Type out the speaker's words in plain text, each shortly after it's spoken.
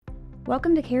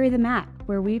Welcome to Carry the Mat,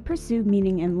 where we pursue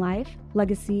meaning in life,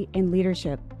 legacy, and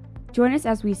leadership. Join us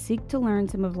as we seek to learn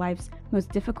some of life's most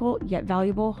difficult yet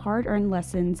valuable hard-earned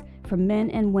lessons from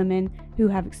men and women who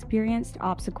have experienced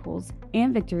obstacles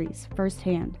and victories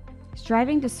firsthand,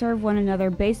 striving to serve one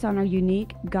another based on our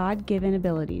unique, God-given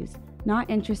abilities, not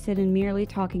interested in merely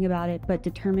talking about it, but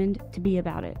determined to be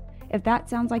about it. If that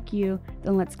sounds like you,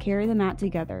 then let's carry the mat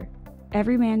together.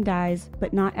 Every man dies,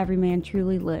 but not every man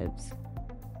truly lives.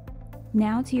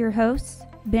 Now to your hosts,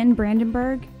 Ben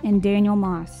Brandenburg and Daniel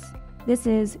Moss. This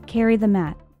is Carry the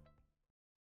Mat.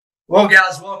 Well,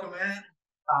 guys, welcome in.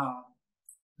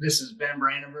 This is Ben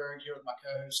Brandenburg here with my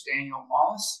co-host Daniel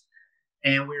Moss,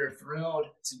 and we are thrilled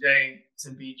today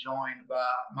to be joined by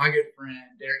my good friend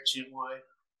Derek Chitwood.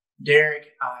 Derek,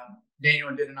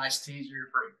 Daniel did a nice teaser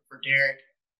for Derek,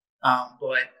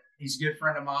 but he's a good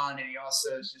friend of mine, and he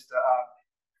also is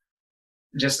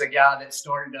just a guy that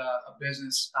started a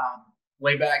business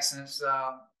way back since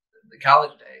the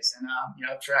college days, and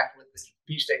I've tracked with the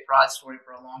Peach State Pride story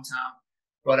for a long time.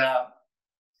 But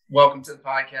welcome to the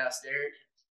podcast, Derek.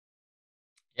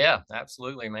 Yeah,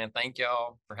 absolutely, man. Thank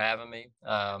y'all for having me.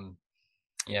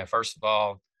 First of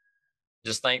all,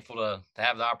 just thankful to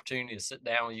have the opportunity to sit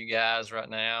down with you guys right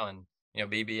now. And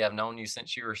BB, I've known you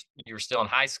since you were still in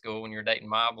high school when you were dating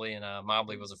Mobley, and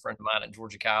Mobley was a friend of mine at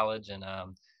Georgia College, and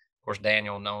of course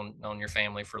Daniel known your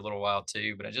family for a little while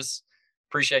too. But I just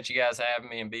appreciate you guys having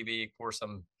me, and BB, of course,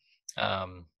 I'm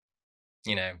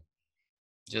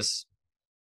just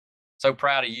so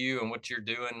proud of you and what you're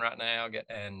doing right now,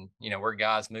 and where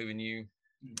God's moving you,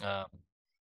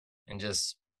 and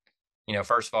just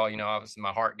first of all, obviously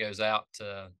my heart goes out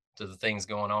to the things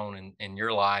going on in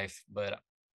your life, but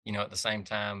at the same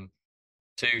time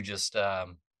too, just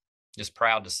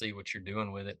proud to see what you're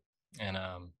doing with it, and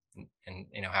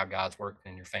how God's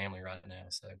working in your family right now.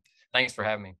 So thanks for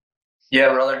having me.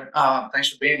 Yeah, brother. Thanks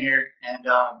for being here, and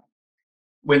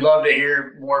we'd love to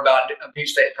hear more about Peach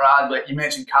State Pride. But you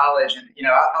mentioned college, and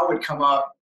I would come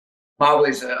up.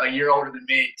 Mobley's a year older than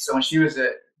me, so when she was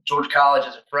at Georgia College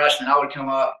as a freshman, I would come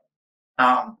up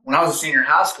when I was a senior in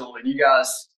high school, and you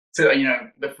guys,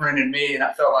 befriended me, and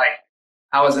I felt like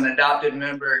I was an adopted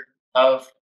member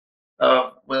of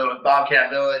whether it was Bobcat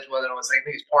Village, whether it was I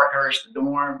think it's Parkhurst, the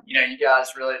dorm. You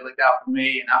guys really looked out for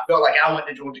me, and I felt like I went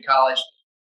to Georgia College.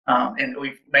 And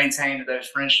we've maintained those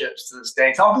friendships to this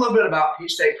day. Talk a little bit about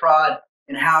Peach State Pride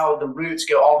and how the roots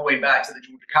go all the way back to the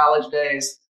Georgia College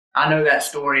days. I know that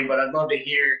story, but I'd love to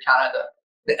hear kind of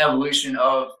the evolution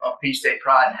of Peach State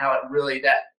Pride and how it really,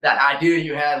 that idea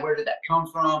you had, where did that come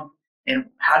from? And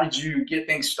how did you get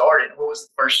things started? What was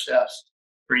the first steps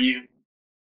for you?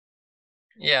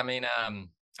 Yeah,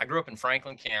 I grew up in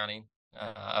Franklin County,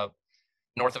 up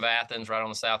north of Athens, right on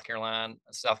the South Carolina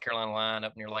line,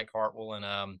 up near Lake Hartwell.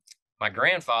 And my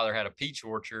grandfather had a peach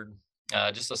orchard,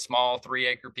 just a small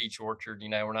 3-acre peach orchard.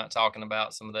 We're not talking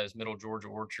about some of those middle Georgia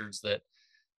orchards that,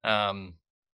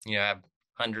 have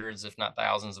hundreds, if not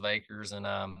thousands of acres. And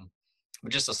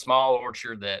but just a small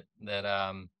orchard that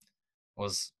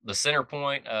was the center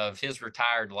point of his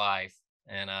retired life,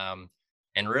 and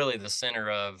really the center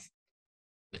of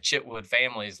the Chitwood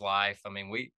family's life.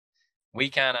 We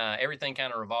kind of, everything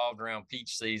kind of revolved around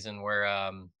peach season, where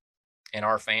in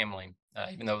our family,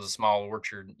 even though it was a small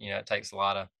orchard, it takes a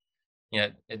lot of,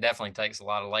 it definitely takes a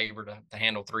lot of labor to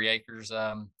handle 3 acres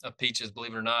of peaches,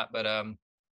 believe it or not. But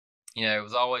it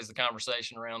was always the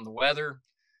conversation around the weather.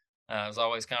 It was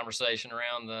always conversation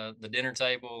around the dinner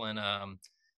table, and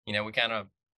we kind of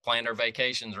planned our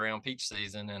vacations around peach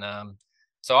season. And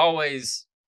so always,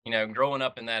 growing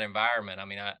up in that environment,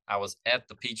 I was at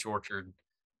the peach orchard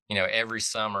every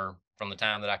summer from the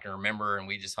time that I can remember. And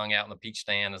we just hung out in the peach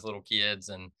stand as little kids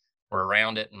and were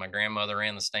around it. And my grandmother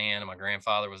ran the stand and my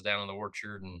grandfather was down in the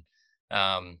orchard. And,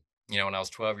 when I was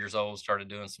 12 years old, started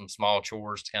doing some small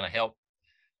chores to kind of help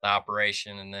the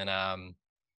operation. And then,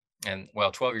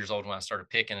 12 years old when I started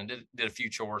picking, and did a few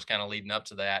chores kind of leading up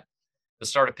to that. But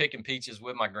started picking peaches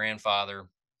with my grandfather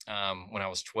when I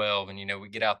was 12. And, we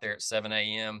get out there at 7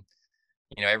 a.m.,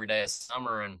 every day of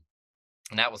summer. And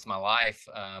that was my life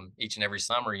each and every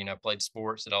summer. Played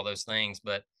sports, did all those things.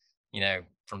 But,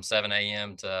 from 7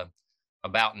 a.m. to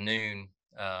about noon,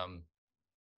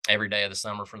 every day of the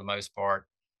summer, for the most part,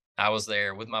 I was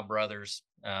there with my brothers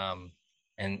and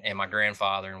my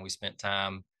grandfather. And we spent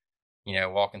time,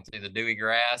 walking through the dewy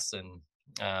grass and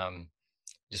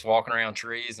just walking around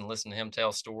trees and listening to him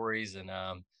tell stories. And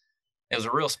it was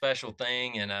a real special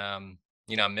thing. And,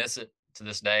 I miss it to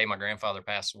this day. My grandfather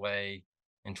passed away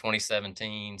in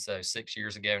 2017, so 6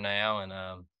 years ago now.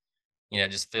 And, it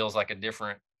just feels like a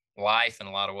different life in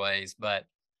a lot of ways. But,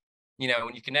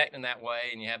 when you connect in that way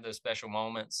and you have those special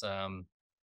moments,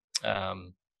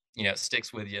 it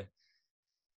sticks with you.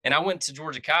 And I went to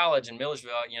Georgia College in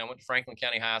Milledgeville. I went to Franklin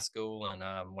County High School, and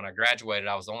when I graduated,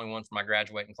 I was the only one from my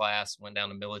graduating class. Went down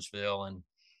to Milledgeville, and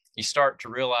you start to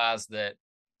realize that,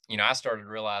 I started to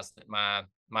realize that my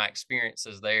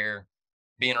experiences there,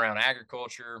 being around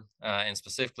agriculture, and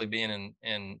specifically being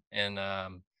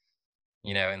involved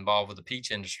with the peach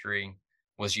industry,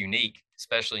 was unique.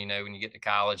 Especially, when you get to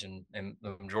college, and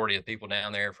the majority of people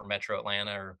down there from Metro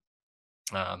Atlanta,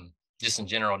 or just in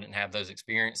general, didn't have those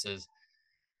experiences.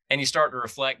 And you start to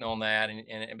reflect on that, and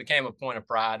it became a point of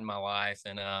pride in my life,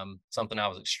 and something I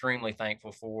was extremely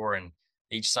thankful for. And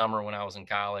each summer when I was in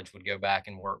college, would go back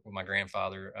and work with my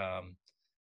grandfather,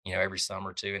 every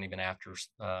summer too, and even after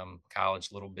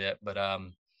college a little bit. But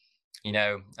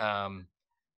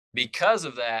because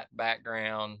of that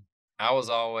background, I was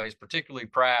always particularly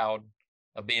proud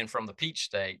of being from the Peach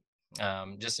State.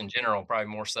 Just in general, probably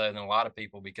more so than a lot of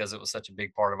people, because it was such a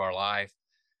big part of our life.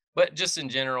 But just in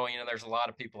general, there's a lot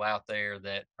of people out there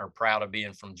that are proud of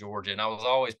being from Georgia, and I was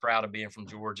always proud of being from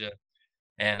Georgia,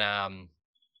 and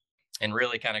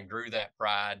really kind of grew that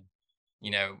pride,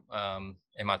 in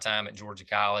my time at Georgia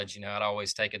College. I'd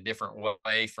always take a different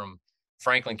way from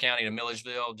Franklin County to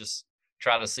Milledgeville, just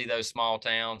try to see those small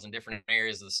towns and different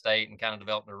areas of the state, and kind of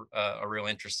developed a real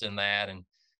interest in that, and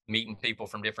meeting people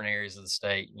from different areas of the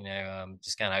state.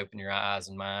 Just kind of open your eyes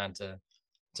and mind to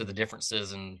the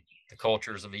differences and the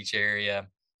cultures of each area.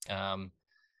 So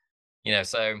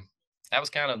that's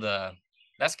kind of the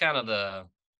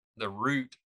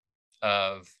root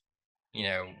of,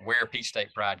 where Peach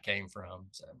State pride came from.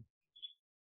 So,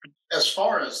 as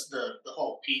far as the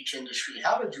whole peach industry,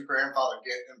 how did your grandfather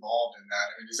get involved in that?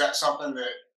 I mean, is that something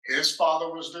that his father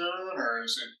was doing, or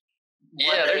is it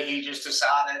one day he just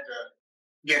decided to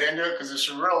get into it? Because it's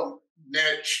a real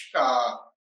niche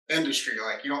industry.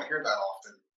 Like, you don't hear that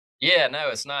often. Yeah, no,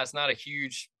 it's not. It's not a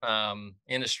huge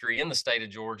industry in the state of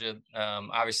Georgia.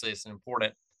 Obviously, it's an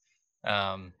important.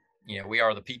 We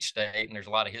are the peach state, and there's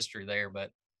a lot of history there.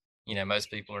 But most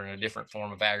people are in a different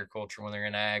form of agriculture when they're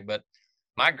in ag. But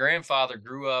my grandfather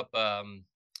grew up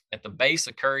at the base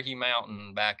of Currahee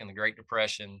Mountain back in the Great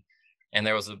Depression, and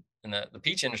there was the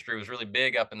peach industry was really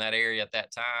big up in that area at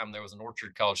that time. There was an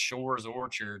orchard called Shores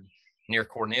Orchard near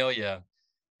Cornelia.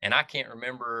 And I can't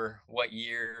remember what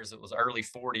years. It was early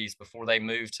 40s before they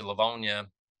moved to Livonia,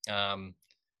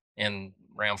 in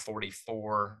around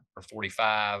 44 or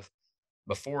 45.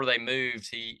 Before they moved,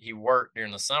 he worked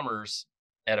during the summers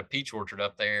at a peach orchard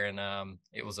up there, and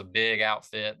it was a big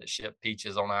outfit that shipped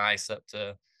peaches on ice up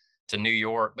to New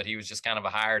York. But he was just kind of a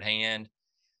hired hand.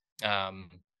 And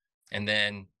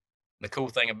then the cool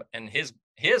thing about, and his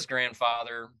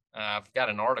grandfather, I've got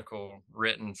an article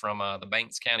written from the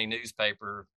Banks County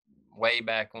newspaper way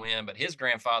back when, but his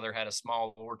grandfather had a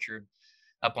small orchard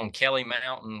up on Kelly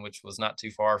Mountain, which was not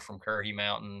too far from Currahee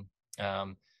Mountain.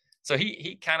 So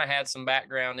he kind of had some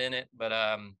background in it,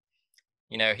 but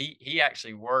he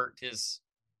actually worked his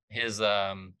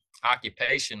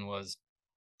occupation was,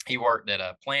 he worked at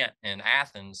a plant in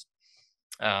Athens,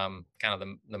 kind of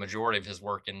the majority of his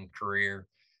working career.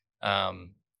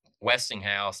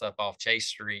 Westinghouse up off Chase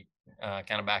Street,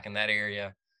 kind of back in that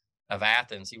area of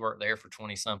Athens. He worked there for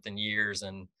 20 something years.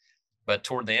 But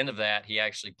toward the end of that, he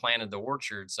actually planted the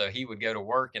orchard. So he would go to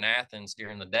work in Athens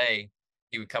during the day.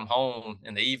 He would come home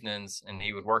in the evenings, and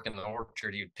he would work in the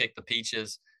orchard. He would pick the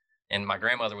peaches, and my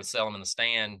grandmother would sell them in the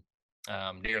stand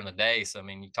during the day. So, I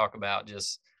mean, you talk about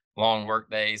just long work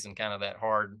days and kind of that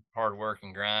hard work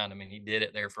and grind. I mean, he did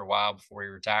it there for a while before he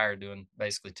retired, doing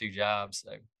basically 2 jobs.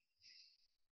 So.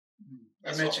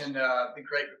 I mentioned the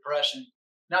Great Depression,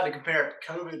 not to compare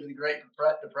COVID to the Great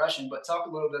Depression, but talk a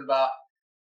little bit about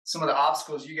some of the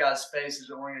obstacles you guys faced as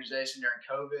an organization during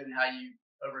COVID and how you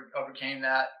overcame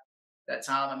that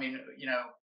time. I mean,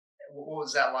 what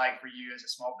was that like for you as a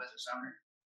small business owner?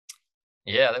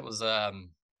 Yeah, that was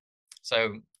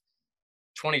so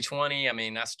 2020. I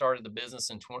mean, I started the business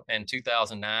in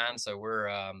 2009, so we're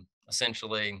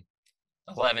essentially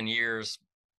 11 years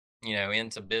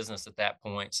into business at that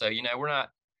point. So, we're not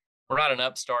an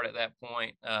upstart at that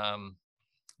point.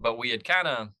 But we had kind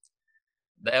of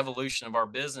the evolution of our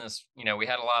business. We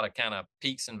had a lot of kind of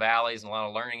peaks and valleys and a lot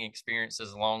of learning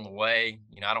experiences along the way.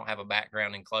 I don't have a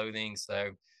background in clothing,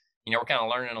 so, we're kind of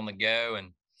learning on the go,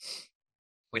 and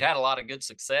we'd had a lot of good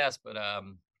success, but,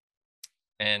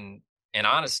 and in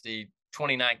honesty,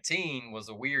 2019 was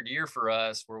a weird year for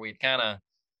us, where we had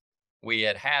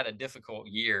a difficult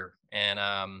year, and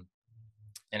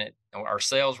our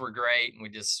sales were great, and we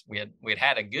had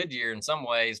had a good year in some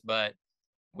ways, but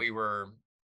we were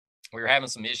we were having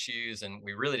some issues, and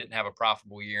we really didn't have a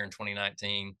profitable year in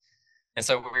 2019. And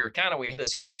so we had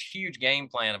this huge game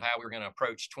plan of how we were going to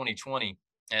approach 2020.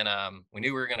 And we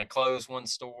knew we were going to close one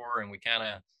store, and we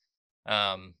had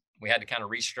to kind of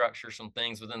restructure some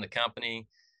things within the company.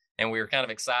 And we were kind of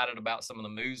excited about some of the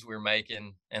moves we were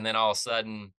making. And then all of a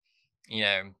sudden,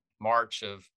 March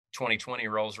of 2020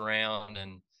 rolls around,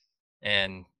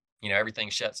 and everything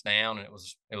shuts down. And it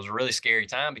was a really scary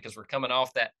time, because we're coming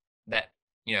off that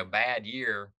bad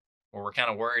year where we're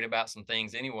kind of worried about some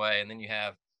things anyway. And then you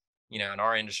have, in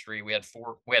our industry, we had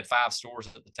 5 stores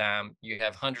at the time. You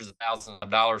have hundreds of thousands of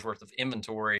dollars worth of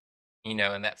inventory, in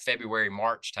that February,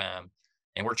 March time.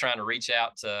 And we're trying to reach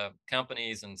out to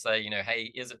companies and say,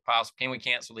 hey, is it possible? Can we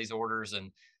cancel these orders?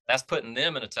 And that's putting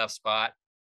them in a tough spot,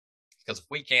 because if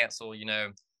we cancel,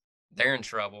 they're in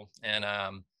trouble.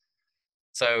 And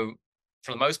so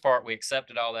for the most part, we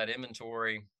accepted all that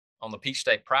inventory. On the Peach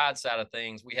State Pride side of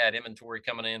things, we had inventory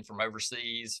coming in from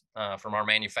overseas, from our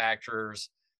manufacturers,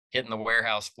 hitting the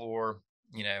warehouse floor,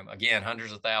 again,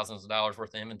 hundreds of thousands of dollars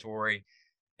worth of inventory,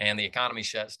 and the economy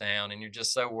shuts down, and you're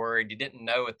just so worried. You didn't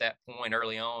know at that point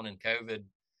early on in COVID,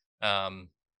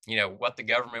 what the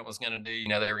government was going to do.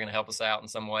 They were going to help us out in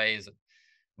some ways,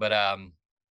 but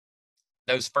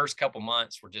those first couple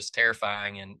months were just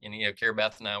terrifying. And Carrie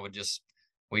Beth and I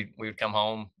we would come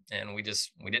home, and we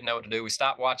didn't know what to do. We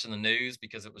stopped watching the news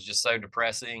because it was just so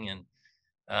depressing. And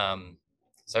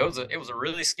so it was a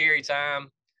really scary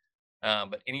time.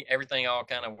 But everything all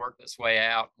kind of worked its way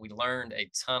out. We learned a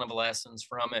ton of lessons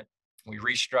from it. We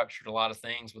restructured a lot of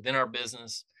things within our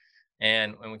business,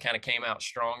 and we kind of came out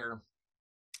stronger.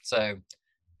 So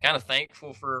kind of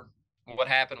thankful for what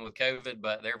happened with COVID,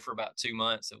 but there for about 2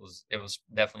 months, it was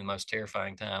definitely the most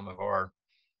terrifying time of our,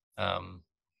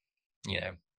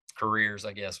 careers,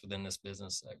 I guess, within this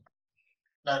business. So.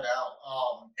 No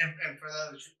doubt. And for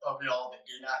those of y'all that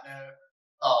do not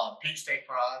know, Peach State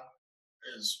Pride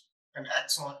is an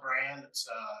excellent brand. It's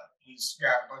he's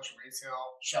got a bunch of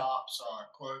retail shops,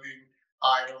 clothing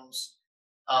items.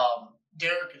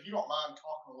 Derek, if you don't mind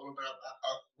talking a little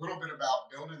bit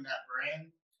about building that brand,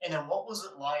 and then what was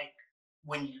it like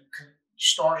when you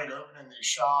started opening these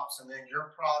shops, and then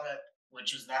your product,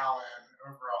 which is now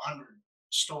in over 100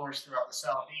 stores throughout the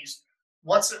Southeast,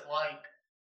 what's it like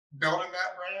building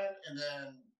that brand, and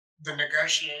then the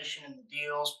negotiation and the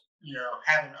deals,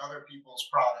 having other people's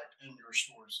product in your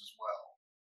stores as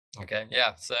well? Okay.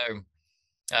 Yeah. So,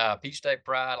 Peach State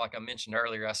Pride, like I mentioned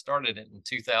earlier, I started it in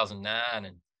 2009,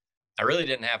 and I really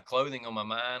didn't have clothing on my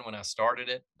mind when I started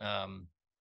it.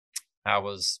 I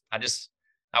was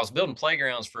building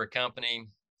playgrounds for a company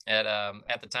at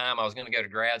the time. I was going to go to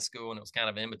grad school, and it was kind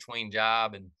of an in-between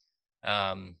job, and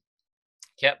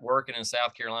kept working in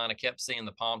South Carolina, kept seeing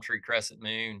the palm tree crescent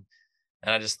moon.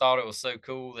 And I just thought it was so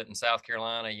cool that in South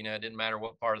Carolina, it didn't matter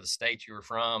what part of the state you were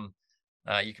from.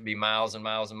 You could be miles and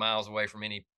miles and miles away from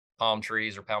any palm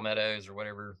trees or palmettos or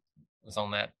whatever was on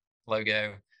that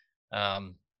logo.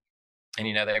 And,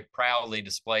 they proudly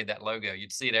displayed that logo.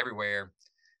 You'd see it everywhere.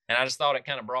 And I just thought it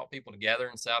kind of brought people together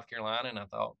in South Carolina. And I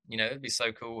thought, it'd be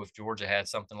so cool if Georgia had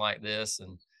something like this.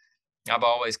 And I've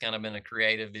always kind of been a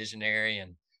creative visionary,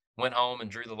 and went home and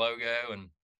drew the logo. And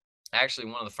actually,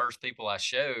 one of the first people I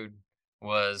showed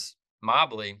was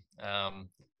Mobley,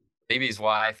 BB's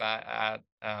wife. I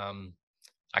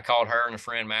called her and a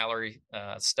friend, Mallory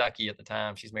Stuckey at the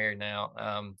time. She's married now.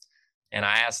 And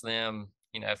I asked them,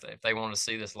 if they wanted to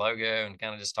see this logo, and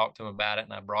kind of just talk to them about it.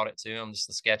 And I brought it to them, just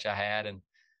the sketch I had, and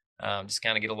just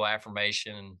kind of get a little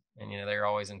affirmation. And they're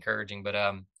always encouraging. But,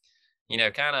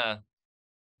 kind of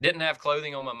didn't have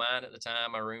clothing on my mind at the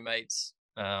time. My roommates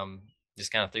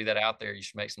just kind of threw that out there. You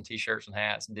should make some T-shirts and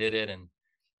hats. Did it, and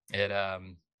it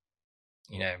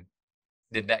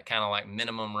did that kind of like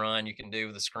minimum run you can do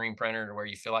with a screen printer, to where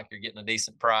you feel like you're getting a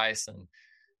decent price. And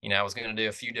I was going to do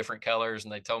a few different colors,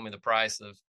 and they told me the price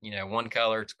of one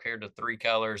color compared to 3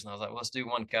 colors, and I was like, well, let's do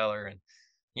 1 color. And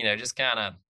just kind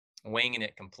of winging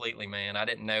it completely, man. I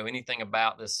didn't know anything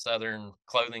about this Southern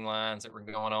clothing lines that were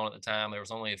going on at the time. There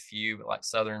was only a few, but like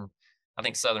Southern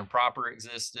Proper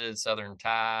existed, Southern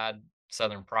Tide,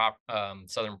 Southern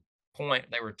Point.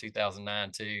 They were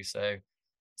 2009 too. So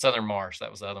Southern Marsh,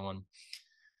 that was the other one.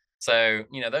 So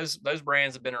those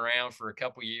brands have been around for a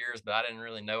couple years, but I didn't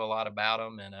really know a lot about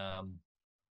them. And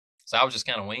so I was just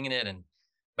kind of winging it.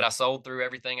 But I sold through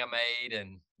everything I made.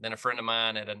 And then a friend of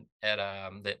mine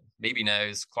that BB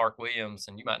knows, Clark Williams,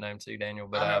 and you might know him too, Daniel.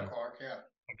 But I know Clark, yeah.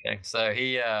 Okay, so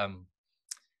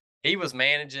he was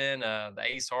managing the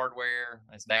Ace Hardware.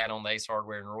 His dad owned the Ace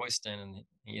Hardware in Royston, and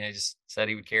he just said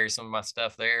he would carry some of my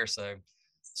stuff there. So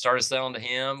started selling to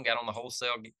him, got on the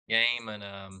wholesale game, and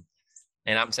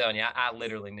And I'm telling you, I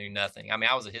literally knew nothing. I mean,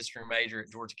 I was a history major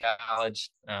at Georgia College,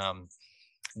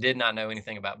 did not know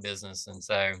anything about business. And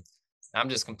so I'm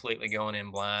just completely going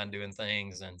in blind, doing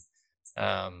things. And,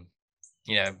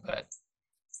 but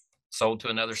sold to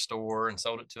another store and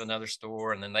sold it to another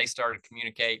store. And then they started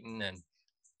communicating,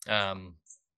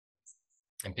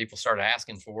 and people started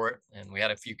asking for it. And we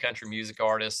had a few country music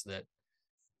artists that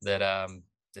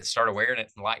started wearing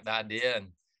it and liked the idea.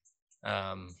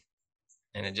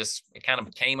 And it kind of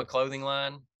became a clothing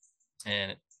line.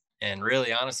 And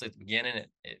really, honestly, at the beginning,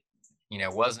 it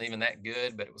wasn't even that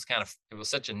good, but it was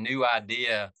such a new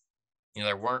idea.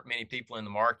 There weren't many people in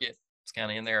the market. It's kind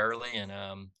of in there early, and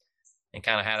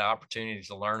kind of had an opportunity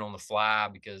to learn on the fly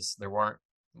because there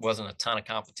wasn't a ton of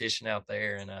competition out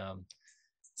there. And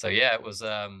so yeah, it was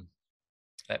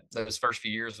those first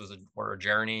few years were a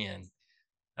journey. And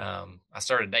I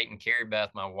started dating Carrie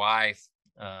Beth, my wife,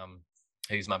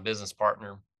 who's my business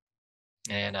partner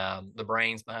and the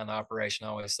brains behind the operation, I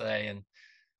always say. And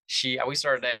we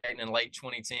started dating in late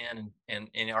 2010,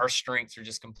 and our strengths are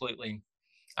just completely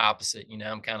opposite.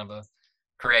 I'm kind of a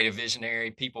creative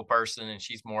visionary people person, and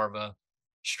she's more of a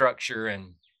structure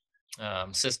and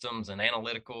systems and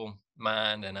analytical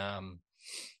mind. And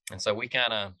so we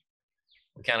kind of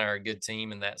are a good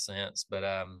team in that sense.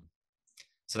 But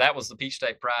so that was the Peach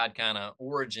State Pride kind of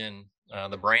origin,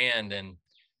 the brand.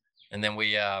 And then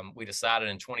we decided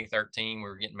in 2013 we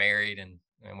were getting married, and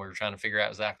we were trying to figure out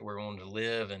exactly where we wanted to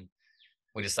live. And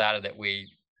we decided that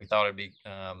we thought it'd be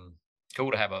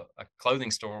cool to have a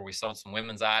clothing store where we sold some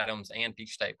women's items and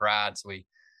Peach State Pride. So we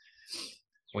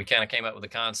kind of came up with a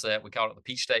concept. We called it the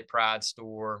Peach State Pride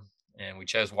store, and we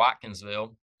chose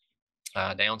Watkinsville.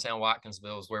 Downtown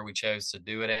Watkinsville is where we chose to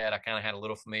do it at. I kind of had a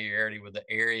little familiarity with the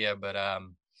area, but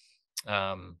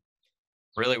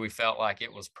really we felt like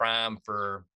it was prime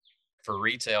for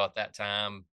retail at that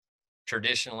time.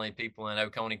 Traditionally, people in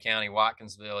Oconee County,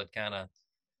 Watkinsville had kind of,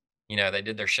 they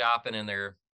did their shopping in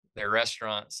their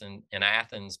restaurants in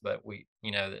Athens, but we,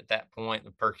 at that point,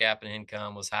 the per capita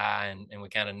income was high, and we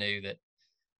kind of knew that,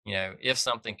 if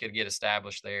something could get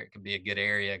established there, it could be a good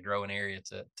area, a growing area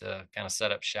to kind of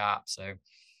set up shop. So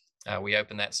we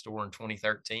opened that store in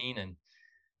 2013, and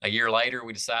a year later,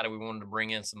 we decided we wanted to bring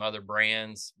in some other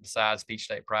brands besides Peach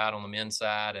State Pride on the men's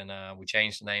side, and we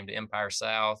changed the name to Empire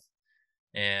South,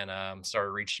 and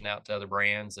started reaching out to other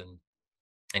brands. And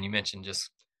you mentioned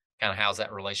just kind of how's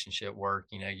that relationship work?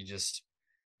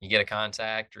 You get a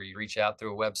contact or you reach out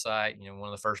through a website. One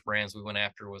of the first brands we went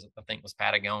after was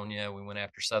Patagonia. We went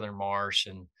after Southern Marsh,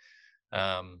 and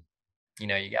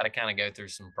you got to kind of go through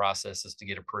some processes to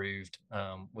get approved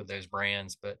with those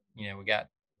brands. But we got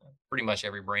pretty much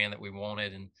every brand that we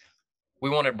wanted, and we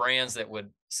wanted brands that would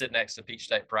sit next to Peach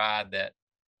State Pride that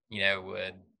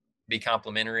would be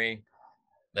complementary,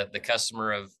 that the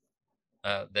customer of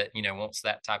that wants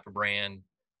that type of brand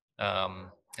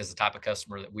is the type of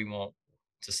customer that we want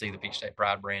to see the Peach State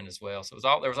Pride brand as well. So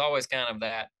there was always kind of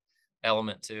that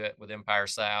element to it with Empire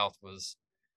South was,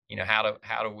 how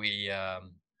do we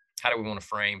want to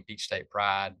frame Peach State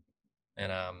Pride,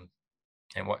 and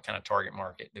what kind of target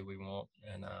market do we want?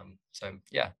 And so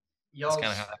yeah, y'all's that's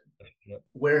kind of how that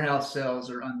warehouse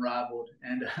sales are unrivaled,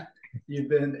 and you've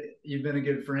been a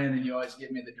good friend, and you always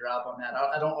give me the drop on that.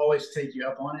 I don't always take you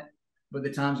up on it, but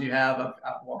the times you have,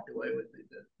 I've walked away with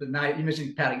the night. You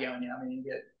mentioned Patagonia. I mean, you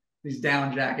get these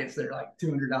down jackets that are like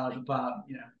 $200 a pop.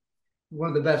 One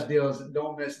of the best deals.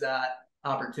 Don't miss that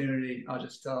opportunity. I'll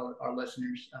just tell our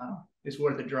listeners, it's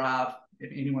worth a drive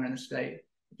if anywhere in the state.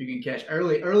 If you can catch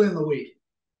early in the week,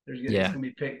 it's going to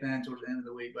be picked then towards the end of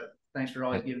the week. But thanks for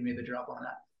always giving me the drop on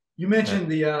that. You mentioned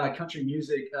the country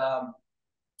music.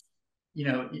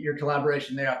 Your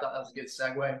collaboration there. I thought that was a good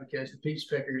segue because the Peach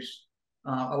Pickers.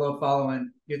 I love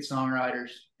following good songwriters,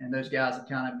 and those guys have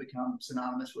kind of become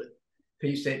synonymous with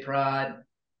Peach State Pride,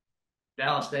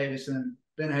 Dallas Davison,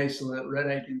 Ben Haslett, Red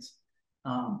Akins.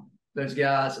 Those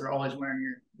guys are always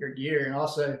wearing your gear. And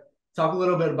also talk a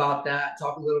little bit about that.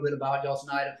 Talk a little bit about y'all's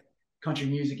night of country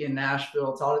music in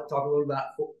Nashville. Talk a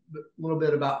little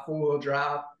bit about Four Wheel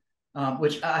Drive,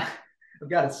 which I've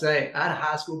got to say, I had a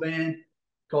high school band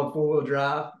called Four Wheel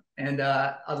Drive, and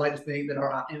I'd like to think that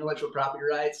our intellectual property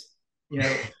rights,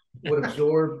 would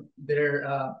absorb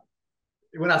their.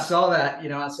 When I saw that,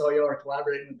 I saw y'all were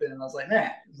collaborating with them, and I was like,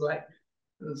 man,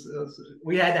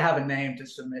 we had to have a name to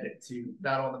submit it to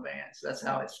Battle of the Bands. That's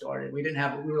how it started. We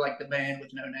were like the band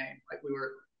with no name. Like we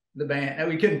were the band, and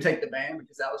we couldn't take the band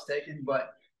because that was taken,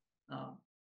 but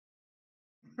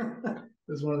it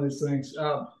was one of those things.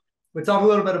 But talk a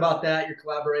little bit about that, your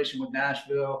collaboration with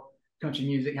Nashville Country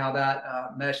Music, how that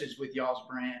meshes with y'all's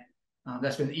brand.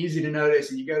 That's been easy to notice.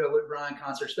 And you go to a Luke Bryan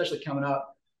concert, especially coming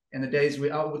up in the days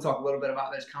we'll talk a little bit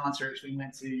about those concerts we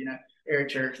went to, Eric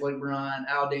Church, Luke Bryan,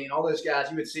 Aldean, all those guys.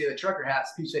 You would see the trucker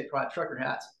hats, Peach State Pride trucker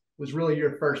hats was really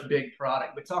your first big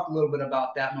product. But talk a little bit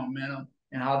about that momentum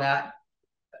and how that,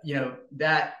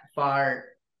 that fire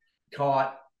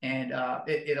caught, and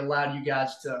it allowed you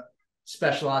guys to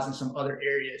specialize in some other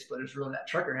areas. But it's really that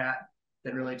trucker hat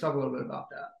that really talk a little bit about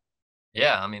that.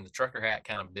 Yeah, I mean, the trucker hat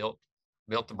kind of built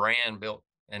the brand,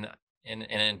 and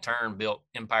in turn built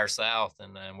Empire South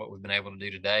and what we've been able to do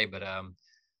today. But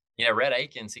Red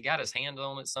Akins, he got his hand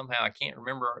on it somehow. I can't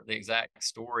remember the exact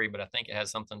story, but I think it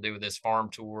has something to do with this farm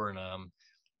tour. And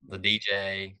the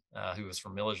DJ who was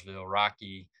from Milledgeville,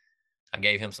 Rocky, I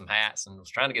gave him some hats and was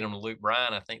trying to get him to Luke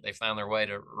Bryan. I think they found their way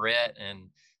to Rhett, and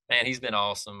man, he's been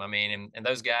awesome. I mean, and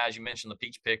those guys you mentioned, the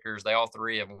Peach Pickers, they all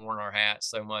three have worn our hats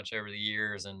so much over the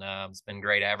years, and it's been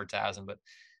great advertising.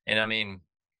 I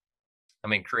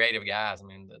mean, creative guys. I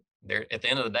mean, they're at the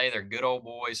end of the day, they're good old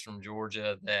boys from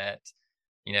Georgia that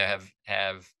have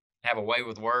a way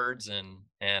with words and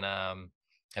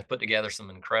have put together some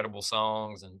incredible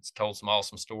songs and told some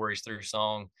awesome stories through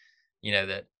song.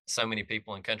 That so many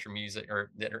people in country music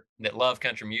or that love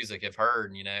country music have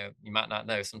heard. You might not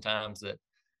know sometimes that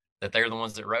they're the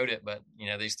ones that wrote it, but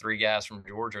these three guys from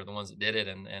Georgia are the ones that did it,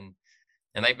 and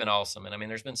they've been awesome. And I mean,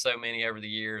 there's been so many over the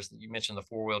years. You mentioned the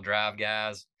 4-wheel drive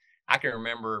guys. I can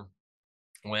remember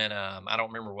when I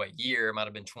don't remember what year, it might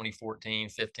have been 2014,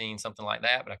 15, something like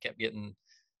that, but I kept getting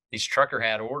these trucker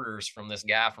hat orders from this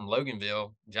guy from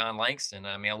Loganville, John Langston.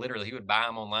 I mean, he would buy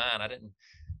them online. I didn't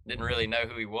really know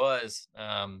who he was.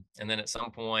 And then at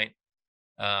some point,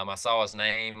 I saw his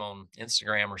name on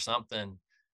Instagram or something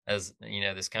as,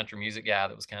 this country music guy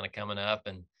that was kind of coming up.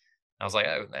 And I was like,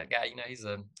 oh, that guy, he's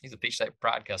a Peach State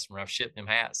Pride customer. I've shipped him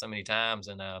hats so many times.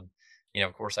 And,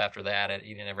 of course, after that,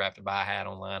 he didn't ever have to buy a hat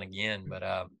online again.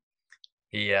 But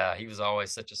he was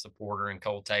always such a supporter, and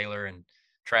Cole Taylor and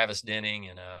Travis Denning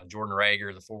and Jordan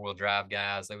Rager, the 4-wheel drive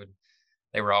guys.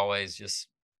 They were always just,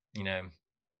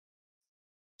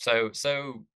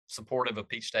 so supportive of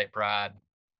Peach State Pride.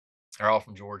 They're all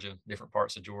from Georgia, different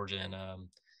parts of Georgia, and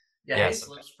Hayes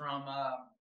from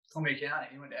Columbia County.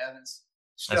 He went to Evans.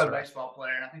 Still a baseball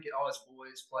player, and I think all his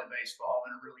boys play baseball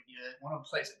and are really good. One of them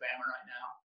plays at Bama right now.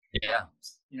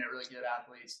 Yeah, really good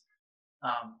athletes.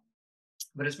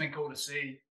 But it's been cool to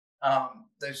see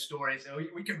those stories.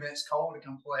 We convinced Cole to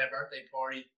come play a birthday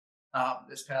party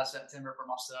this past September for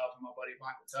myself and my buddy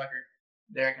Michael Tucker.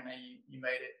 Derek, I know you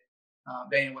made it.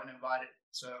 Danny wasn't invited,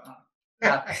 so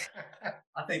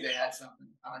I think they had something.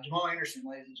 Jamal Anderson,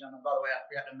 ladies and gentlemen. By the way, I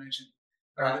forgot to mention.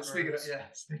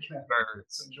 Speaking of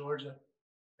birds, from Georgia,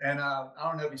 and I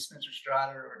don't know if he's Spencer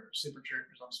Strider or Super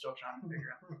Troopers. I'm still trying to figure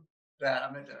out that.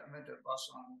 I meant to bust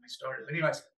on when we started. But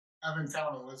anyways, I've been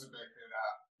telling Elizabeth that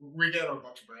we go to a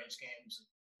bunch of Braves games.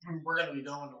 We're going to be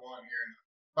going to one here in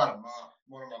about a month.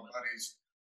 One of my buddies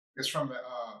is from the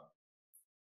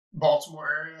Baltimore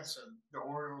area, so the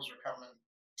Orioles are coming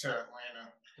to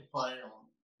Atlanta to play on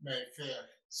May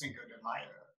 5th, Cinco de Mayo.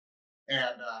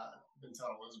 And I've been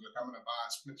telling Elizabeth I'm going to buy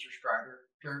a Spencer Strider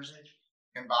jersey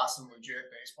and buy some legit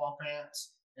baseball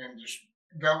pants and just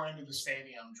go into the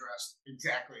stadium dressed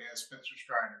exactly as Spencer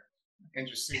Strider and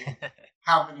just see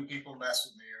how many people mess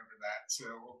with me over that.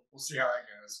 So we'll see how that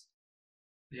goes.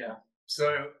 Yeah.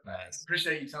 So nice.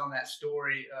 Appreciate you telling that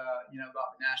story,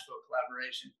 about the Nashville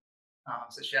collaboration.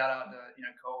 So shout out to,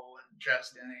 Cole and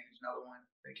Travis Denning is another one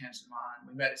that comes to mind.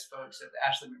 We met his folks at the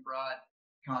Ashley McBride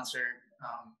concert.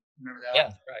 Remember that?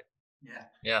 Yeah, right.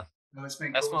 Yeah. No, it's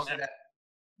been cool to see that.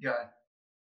 Go ahead.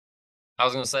 I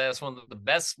was going to say that's one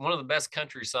of the best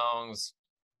country songs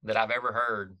that I've ever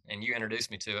heard, and you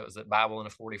introduced me to it. Was that Bible in a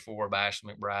 44 by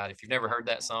Ashley McBride. If you've never heard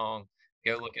that song,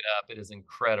 go look it up. It is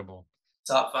incredible.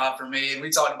 Top 5 for me. And we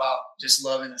talked about just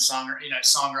loving the songwriter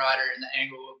and the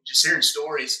angle of just hearing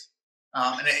stories.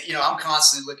 And I'm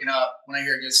constantly looking up when I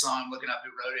hear a good song, looking up who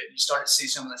wrote it. You start to see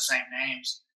some of the same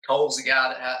names. Cole's the guy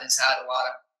that has had a lot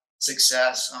of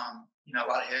success. A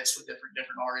lot of hits with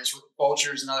different artists.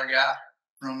 Vulture's another guy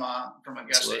from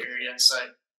Augusta area. So,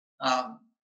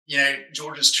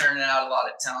 Georgia's churning out a lot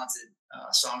of talented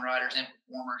songwriters and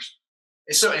performers.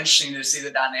 It's so interesting to see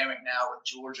the dynamic now with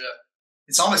Georgia.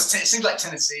 It seems like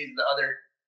Tennessee is the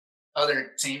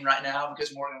other team right now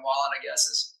because Morgan Wallen, I guess,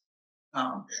 is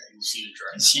he's huge,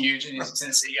 right? He's huge, and he's a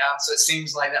Tennessee guy. So it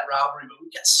seems like that rivalry. But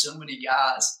we've got so many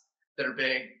guys that are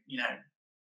big,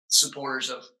 supporters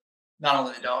of not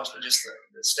only the Dogs but just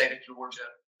the state of Georgia.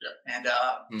 Yeah.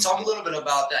 And talk a little bit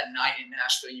about that night in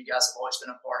Nashville. You guys have always been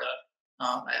a part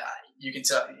of. You can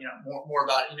tell more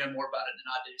about it. You know more about it than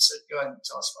I do. So go ahead and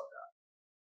tell us about that.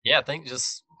 Yeah, I think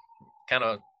just kind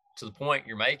of to the point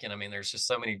you're making. I mean, there's just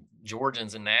so many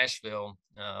Georgians in Nashville,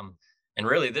 and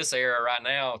really this era right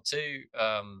now too.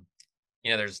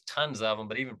 There's tons of them,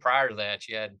 but even prior to that,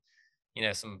 you had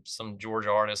some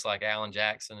Georgia artists like Alan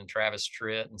Jackson and Travis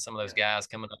Tritt and some of those guys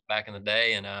coming up back in the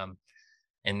day, and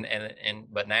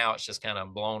but now it's just kind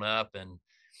of blown up, and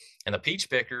the Peach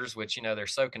Pickers, which they're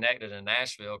so connected in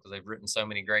Nashville because they've written so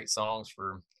many great songs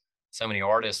for so many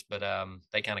artists, but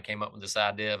they kind of came up with this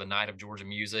idea of a night of Georgia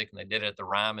music, and they did it at the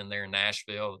Ryman there in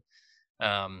Nashville.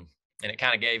 And it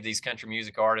kind of gave these country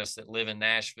music artists that live in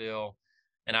Nashville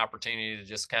an opportunity to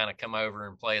just kind of come over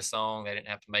and play a song. They didn't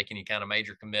have to make any kind of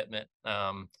major commitment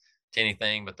to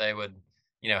anything, but they would,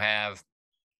 have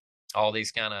all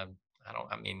these kind of,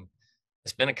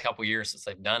 it's been a couple years since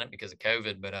they've done it because of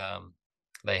COVID, but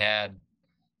they had,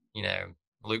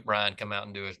 Luke Bryan come out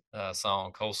and do a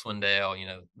song, Cole Swindell,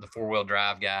 the 4-wheel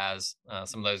drive guys,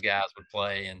 some of those guys would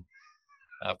play, and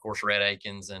of course Red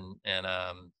Akins and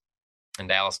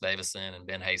Dallas Davison and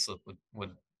Ben Hayslip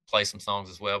would play some songs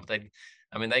as well. But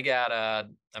they got I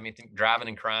think Driving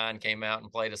and Crying came out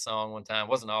and played a song one time. It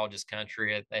wasn't all just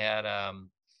country. They had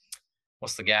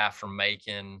what's the guy from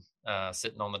Macon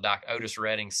sitting on the dock, Otis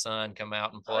Redding's son, come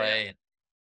out and play. Oh, yeah.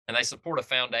 And they support a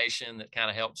foundation that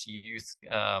kind of helps youth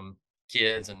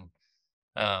kids and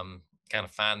kind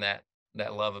of find that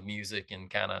love of music and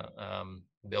kind of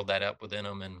build that up within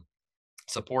them and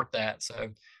support that. So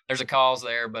there's a cause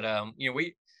there, but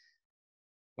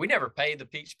we never paid the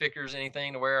Peach Pickers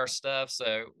anything to wear our stuff.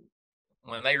 So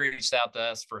when they reached out to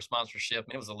us for a sponsorship,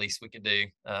 it was the least we could do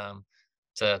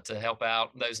to help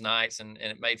out those nights, and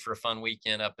it made for a fun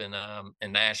weekend up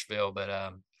in Nashville.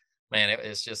 But man,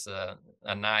 it's just a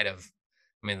night of,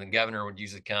 the governor would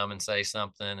usually come and say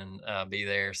something and be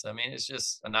there. So, it's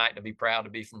just a night to be proud to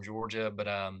be from Georgia, but,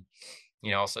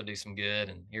 also do some good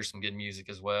and hear some good music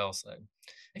as well. So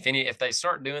if they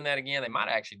start doing that again, they might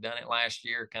have actually done it last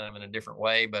year, kind of in a different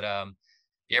way. But if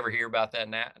you ever hear about that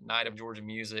night of Georgia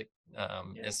music,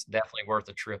 it's definitely worth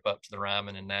a trip up to the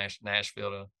Ryman in Nashville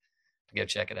to go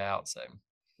check it out. So,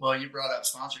 well, you brought up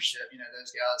sponsorship.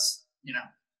 Those guys,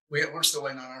 we're still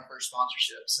waiting on our first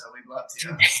sponsorship, so we'd love to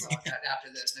talk after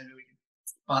this. Maybe we can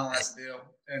finalize the deal.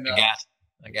 And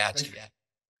I got you.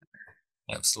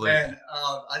 Absolutely. Man,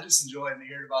 I just enjoyed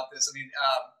hearing about this.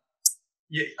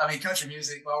 Country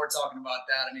music. While we're talking about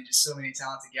that, just so many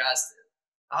talented guys.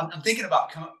 I'm thinking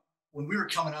about when we were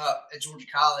coming up at Georgia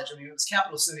College. It was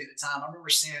Capital City at the time. I remember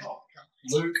seeing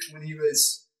Luke when he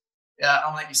was.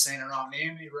 I might be saying it wrong.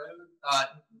 Naomi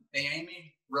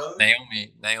Road.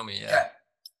 Naomi. Yeah.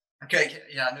 Okay.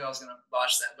 Yeah, I knew I was going to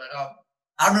botch that, but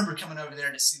I remember coming over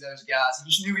there to see those guys.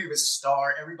 You just knew he was a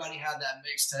star. Everybody had that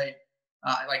mixtape.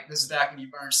 This is back when you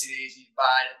burned CDs, you buy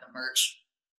it at the merch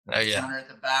counter at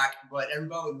the back, but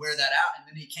everybody would wear that out. And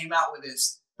then he came out with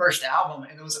his first album,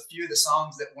 and there was a few of the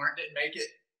songs that didn't make it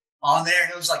on there,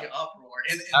 and it was like an uproar.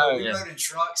 And we rode in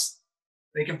trucks.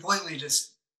 They completely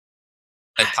just,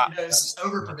 it's just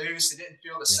overproduced. It didn't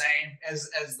feel the same as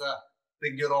the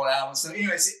good old album. So,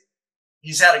 anyways,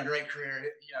 he's had a great career.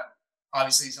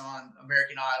 Obviously he's on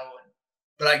American Idol,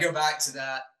 but I go back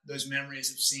to those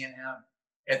memories of seeing him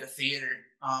at the theater.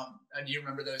 Do you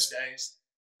remember those days?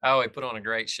 Oh, he put on a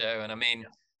great show. And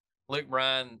Luke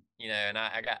Bryan, and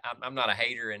I'm not a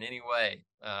hater in any way,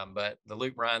 but the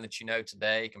Luke Bryan that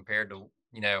today compared to,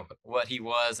 what he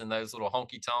was in those little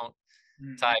honky tonk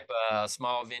type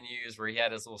small venues where he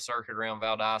had his little circuit around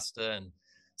Valdosta and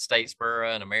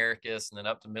Statesboro and Americus, and then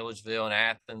up to Milledgeville and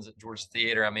Athens at Georgia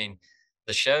Theater.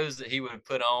 The shows that he would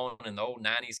put on and the old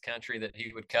 90s country that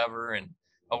he would cover and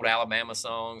old Alabama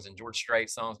songs and George Strait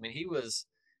songs. He was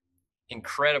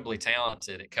incredibly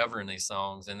talented at covering these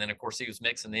songs. And then, of course, he was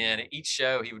mixing in. At each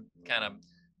show, he would kind of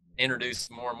introduce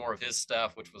more and more of his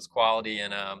stuff, which was quality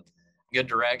and Good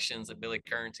Directions that Billy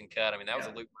Currington cut. That was a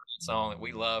Luke Bryan song that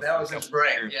we loved. That was his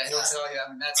break. Yeah, he'll tell you.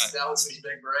 That was his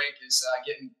big break, is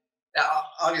that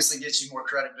obviously gets you more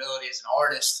credibility as an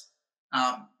artist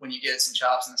when you get some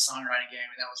chops in the songwriting game.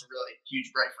 And that was a really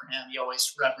huge break for him. He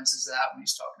always references that when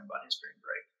he's talking about his big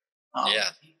break.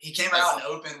 He came out and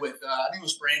opened with, I think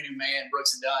it was Brand New Man,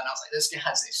 Brooks and Dunn. I was like, this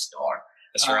guy's a star.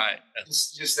 That's right.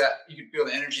 Just that you could feel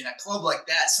the energy in that club like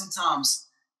that. Sometimes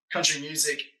country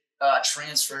music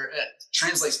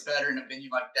translates better in a venue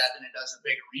like that than it does a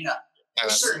big arena.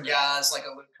 There's certain guys like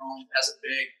a Luke Combs has a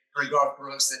big, or Garth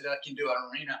Brooks that can do an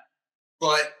arena.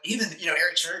 But even,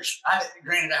 Eric Church,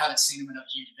 granted, I haven't seen him in a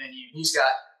huge venue. He's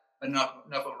got enough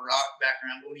of a rock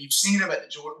background. But when you've seen him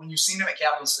at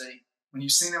Capital City, when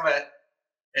you've seen him at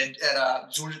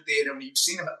Georgia Theater, when you've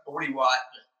seen him at 40 Watt,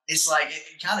 it's like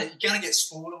you kind of get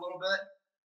spoiled a little bit.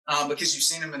 because you've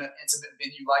seen him in an intimate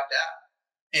venue like that.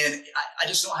 And I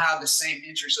just don't have the same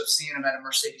interest of seeing him at a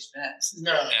Mercedes-Benz.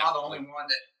 No, I'm not the only one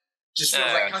that just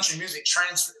feels like country music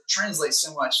translates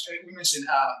so much. We mentioned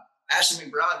Ashley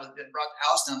McBride brought the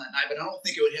house down that night, but I don't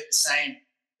think it would hit the same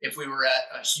if we were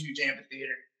at a huge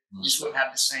amphitheater. You just wouldn't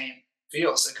have the same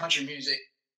feel. So country music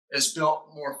is built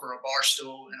more for a bar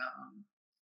stool,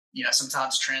 and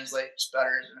sometimes translates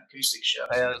better as an acoustic show.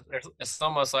 Yeah, it's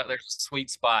almost like there's a sweet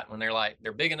spot when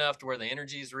they're big enough to where the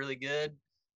energy is really good,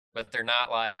 but they're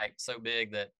not like so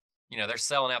big that they're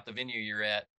selling out the venue you're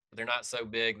at, but they're not so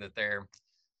big that they're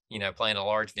playing a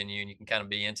large venue and you can kind of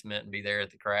be intimate and be there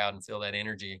at the crowd and feel that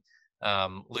energy.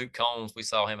 Luke Combs, we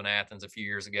saw him in Athens a few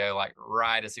years ago, like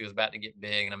right as he was about to get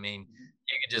big, and I mean,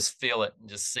 you could just feel it and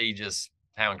just see just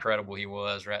how incredible he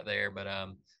was right there. But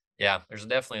yeah, there's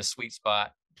definitely a sweet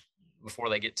spot before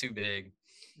they get too big.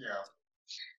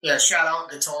 Yeah. Shout out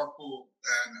Guitar Pool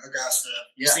and Augusta.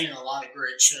 Seen a lot of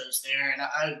great shows there, and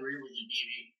I agree with you,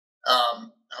 BB.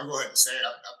 I'll go ahead and say it.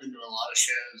 I've been to a lot of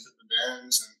shows at the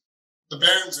Benz, and the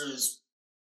Benz is,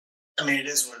 it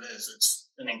is what it is. It's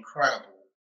an incredible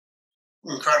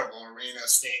arena,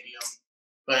 stadium,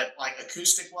 but like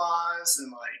acoustic wise,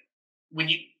 and like when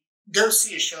you go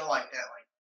see a show like that, like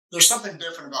there's something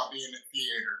different about being at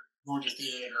theater, Georgia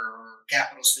Theater or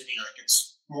Capital City. Like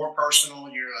it's more personal.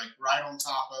 You're like right on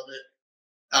top of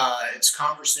it. It's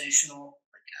conversational.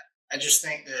 Like, I just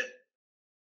think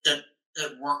that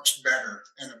it works better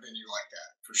in a venue like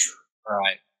that for sure.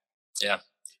 Right. Yeah.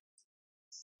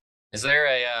 Is there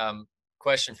a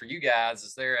question for you guys?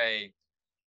 Is there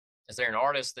an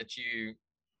artist that you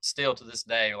still to this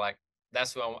day like?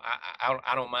 That's who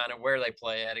I don't mind where they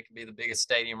play at. It could be the biggest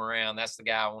stadium around. That's the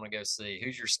guy I want to go see.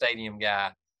 Who's your stadium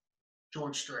guy?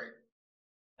 George Strait.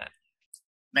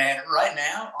 Man, right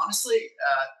now, honestly,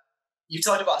 you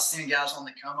talked about seeing guys on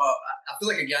the come up. I feel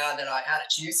like a guy that I had a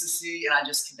chance to see and I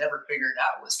just could never figure it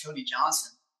out was Cody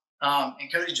Johnson.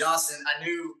 And Cody Johnson, I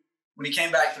knew when he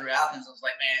came back through Athens, I was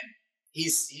like, man,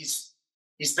 he's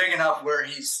big enough where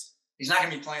he's not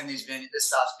going to be playing this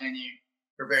size venue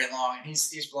for very long, and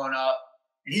he's blown up.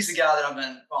 And he's the guy that I've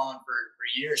been following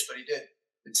for years. But he did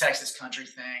the Texas country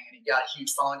thing, and he got a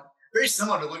huge following. Very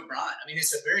similar to Luke Bryan. I mean,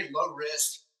 it's a very low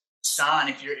risk sign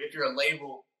if you're a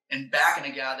label and backing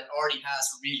a guy that already has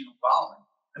a regional following.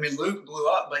 I mean, Luke blew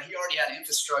up, but he already had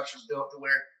infrastructure built to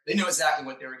where they knew exactly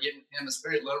what they were getting with him. It's a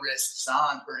very low risk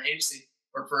sign for an agency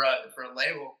or for a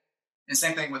label. And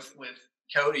same thing with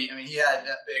Cody. I mean, he had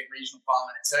that big regional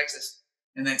following in Texas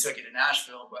and then took it to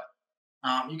Nashville.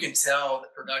 But you can tell the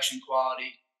production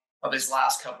quality of his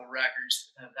last couple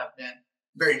records have been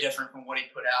very different from what he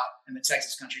put out in the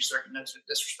Texas country circuit. No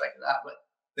disrespect to that, but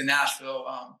the Nashville,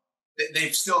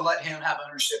 they've still let him have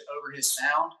ownership over his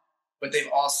sound, but they've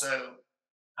also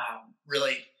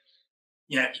really,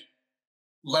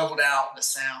 leveled out the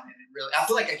sound. And really, I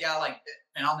feel like a guy like that,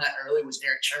 and on that early was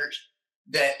Derek Church,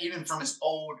 that even from his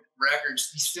old records,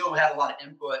 he still had a lot of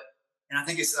input. And I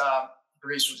think his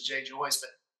producer was Jay Joyce, but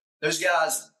those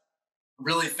guys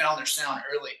really found their sound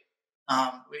early.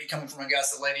 Coming from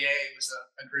Augusta, Lady A was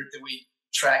a group that we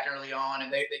tracked early on,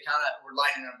 and they kind of were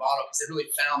lightning in a bottle because they really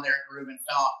found their groove and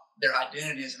found their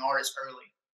identity as an artist early.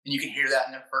 And you can hear that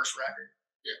in their first record.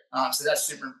 Yeah. So that's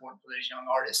super important for these young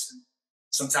artists. And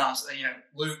sometimes,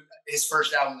 Luke, his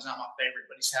first album was not my favorite,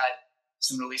 but he's had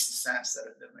some releases since that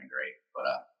have been great. But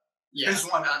here's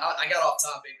one. I got off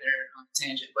topic there on the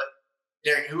tangent, but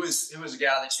Derek, who was a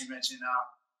guy that you mentioned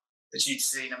that you'd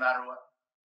see no matter what?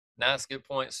 No, that's good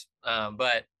points.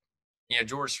 But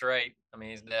George Strait, I mean,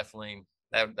 he's definitely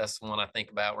that's the one I think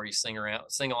about where you sing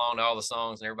along to all the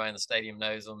songs and everybody in the stadium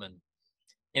knows them. And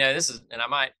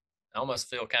I almost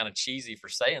feel kind of cheesy for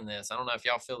saying this. I don't know if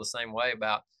y'all feel the same way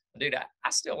about, dude. I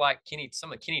still like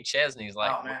some of Kenny Chesney's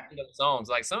songs.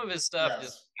 Like some of his stuff,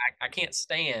 just I can't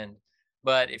stand.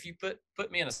 But if you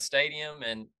put me in a stadium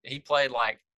and he played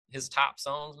like his top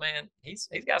songs, man, he's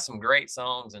got some great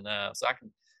songs, and so I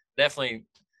can definitely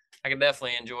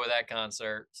enjoy that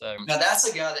concert. So now that's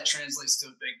a guy that translates to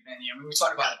a big venue. I mean, we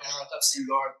talked about I've seen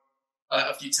Guard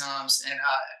a few times, and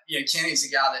Kenny's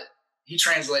a guy that he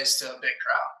translates to a big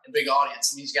crowd, a big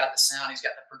audience, and he's got the sound, he's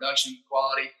got the production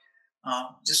quality.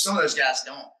 Just some of those guys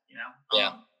don't,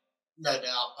 No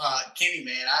doubt. Kenny,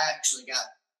 man, I actually got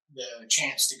the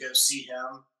chance to go see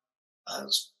him. It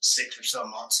was 6 or so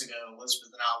months ago.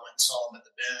 Elizabeth and I went and saw him at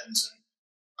the Benz,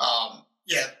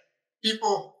 and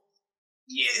people.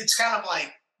 Yeah, it's kind of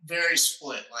like very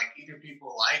split. Like either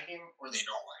people like him or they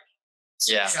don't like him.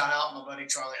 So shout out my buddy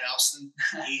Charlie Houston.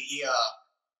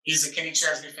 He's a Kenny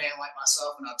Chesney fan like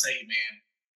myself, and I'll tell you, man,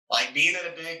 Like being at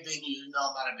a big venue, even though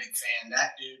I'm not a big fan,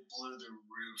 that dude blew the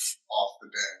roof off the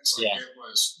bins. Like it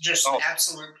was just an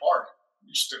absolute party.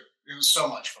 It was so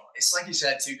much fun. It's like he's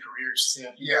had 2 careers too.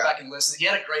 If you go back and listen, he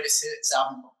had a greatest hits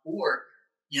album before,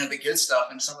 the good stuff,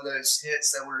 and some of those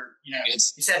hits that were,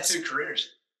 he's had 2 careers.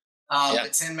 The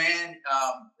Tin Man,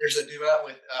 there's a duet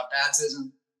with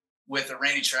Baptism with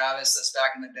Randy Travis. That's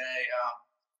back in the day.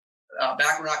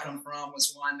 Back Where I Come From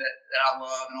was one that I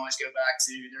love and always go back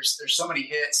to. There's so many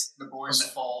hits. The Boys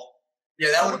Fall.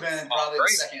 Yeah, that would have been probably the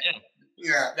second.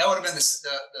 Yeah, that would have been the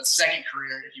second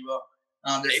career, if you will.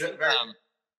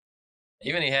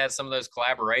 Even he had some of those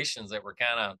collaborations that were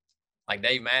kind of like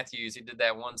Dave Matthews. He did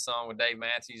that one song with Dave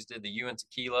Matthews. Did the You and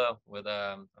Tequila with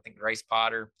I think Grace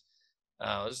Potter.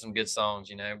 Those are some good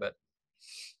songs, but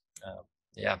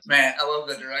yeah. Man, I love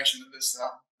the direction that this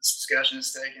discussion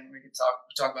is taking. We could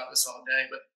talk about this all day,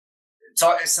 but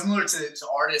it's similar to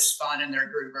artists finding their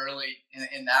groove early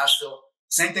in Nashville.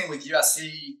 Same thing with you. I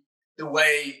see the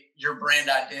way your brand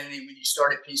identity when you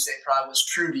started Peach State Pride was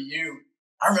true to you.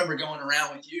 I remember going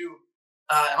around with you.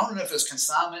 I don't know if it was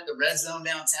consignment, the Red Zone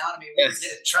downtown. I mean,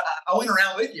 I went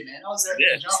around with you, man. I was there from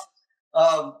the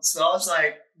jump. So I was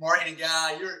like, marketing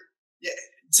guy.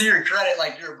 To your credit,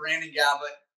 like you're a branding guy,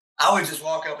 but I would just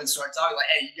walk up and start talking like,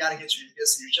 "Hey, you got to get your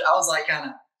shit." I was like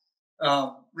kind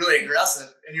of really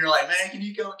aggressive, and you're like, "Man, can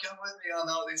you come with me on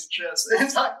all these trips?"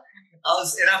 And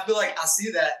I feel like I see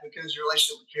that because your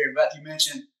relationship with Carrie Beth. You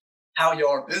mentioned how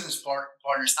y'all are business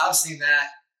partners. I've seen that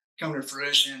come to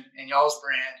fruition in y'all's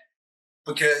brand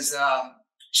because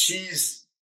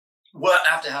we'll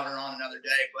have to have her on another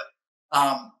day, but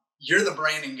you're the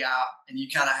branding guy, and you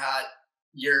kind of had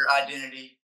your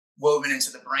identity woven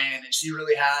into the brand, and she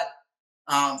really had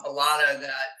a lot of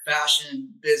that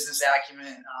fashion business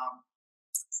acumen.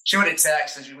 She went to Tech,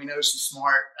 as we know she's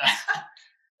smart,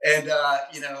 and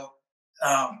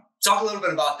talk a little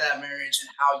bit about that marriage and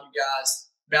how you guys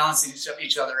balancing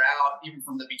each other out, even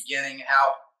from the beginning.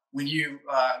 How when you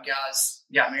guys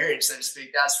got married, so to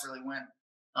speak, that's really when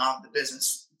the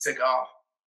business took off.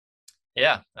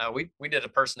 Yeah, we did a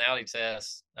personality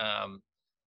test.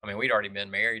 We'd already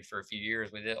been married for a few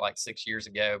years. We did it like 6 years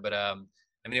ago, but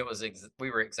we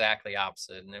were exactly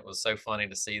opposite, and it was so funny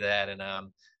to see that.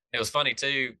 And it was funny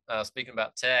too. Speaking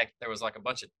about Tech, there was like a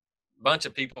bunch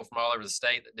of people from all over the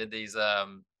state that did these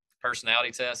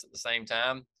personality tests at the same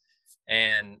time,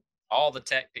 and all the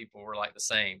Tech people were like the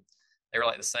same. They were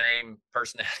like the same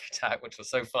personality type, which was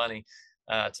so funny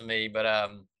to me. But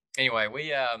anyway,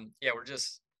 we're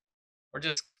just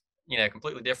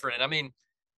completely different. And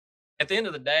at the end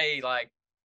of the day, like,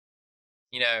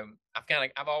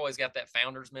 I've always got that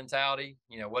founder's mentality.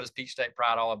 What is Peach State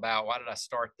Pride all about? Why did I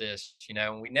start this?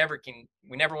 And we never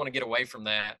want to get away from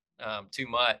that too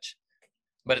much.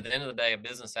 But at the end of the day, a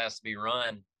business has to be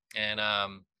run, and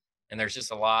there's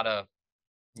just a lot of,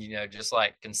 just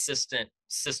like consistent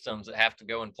systems that have to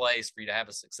go in place for you to have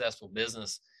a successful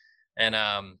business. And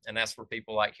that's where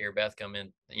people like Carrie Beth come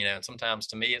in. Sometimes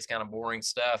to me it's kind of boring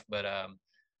stuff, but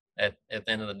at the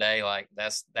end of the day, like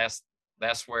that's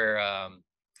where a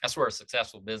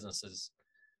successful business is.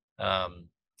 I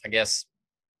guess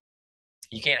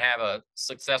you can't have a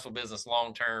successful business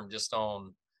long term just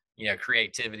on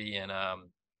creativity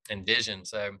and vision.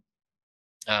 So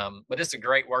but it's a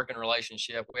great working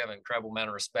relationship. We have an incredible amount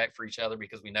of respect for each other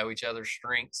because we know each other's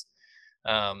strengths.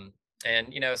 And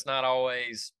it's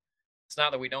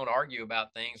not that we don't argue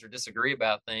about things or disagree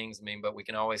about things. but we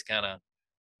can always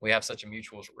we have such a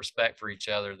mutual respect for each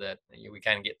other that we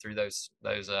kind of get through those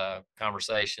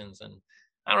conversations. And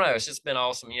I don't know, it's just been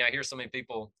awesome. I hear so many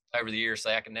people over the years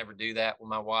say I can never do that with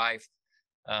my wife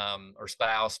or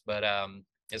spouse, but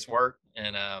it's work,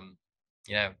 and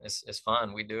it's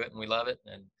fun. We do it and we love it.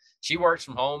 And she works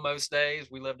from home most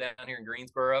days. We live down here in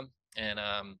Greensboro, and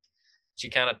she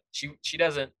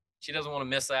doesn't want to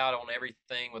miss out on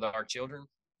everything with our children.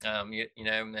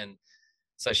 And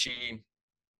so she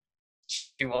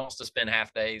wants to spend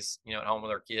half days, at home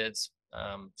with our kids.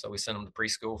 So we send them to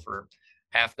preschool for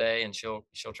half day, and she'll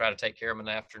try to take care of them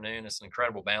in the afternoon. It's an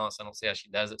incredible balance. I don't see how she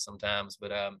does it sometimes,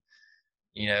 but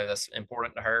that's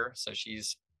important to her. So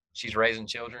she's raising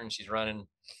children. She's running,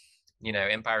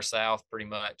 Empire South pretty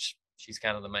much. She's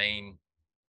kind of the main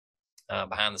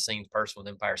behind the scenes person with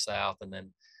Empire South. And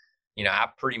then,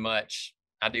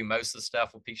 I do most of the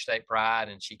stuff with Peach State Pride,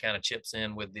 and she kind of chips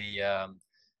in with the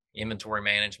inventory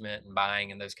management and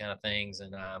buying and those kind of things.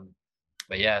 And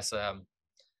but yes,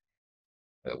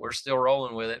 but we're still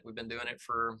rolling with it. We've been doing it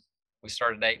we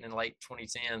started dating in late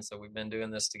 2010, so we've been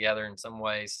doing this together in some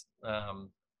ways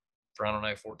I don't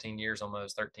know, 14 years,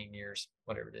 almost 13 years,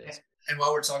 whatever it is. And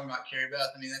while we're talking about Carrie Beth,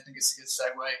 I mean, I think it's a good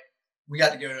segue. We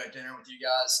got to go to a dinner with you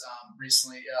guys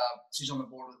recently. She's on the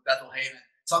board with Bethel Haven.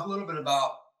 Talk a little bit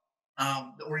about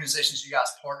the organizations you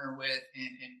guys partner with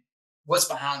and what's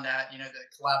behind that, the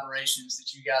collaborations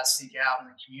that you guys seek out in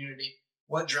the community.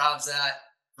 What drives that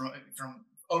from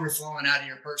overflowing out of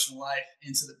your personal life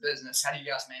into the business? How do you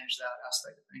guys manage that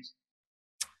aspect of things?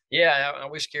 Yeah, I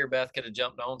wish Carrie Beth could have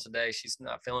jumped on today. She's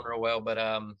not feeling real well, but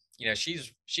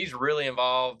she's really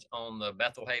involved on the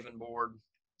Bethel Haven board,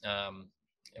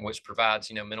 which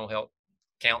provides mental health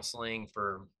counseling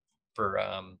for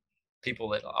people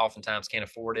that oftentimes can't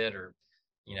afford it, or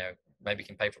maybe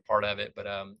can pay for part of it. But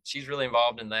she's really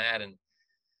involved in that,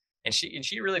 and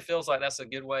she really feels like that's a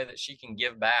good way that she can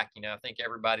give back. I think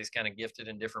everybody's kind of gifted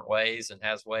in different ways and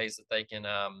has ways that they can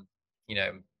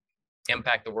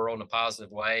impact the world in a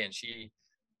positive way. And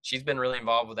she's been really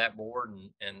involved with that board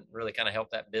and really kind of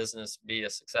helped that business be a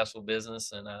successful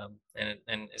business. And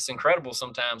it's incredible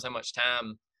sometimes how much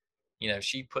time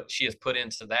she has put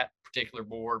into that particular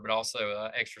board, but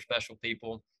also extra special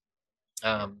people.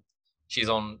 She's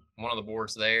on one of the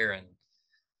boards there, and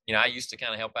I used to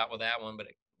kind of help out with that one, but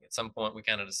at some point we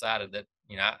kind of decided that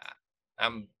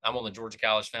I'm on the Georgia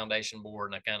College Foundation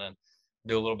board, and I kind of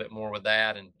do a little bit more with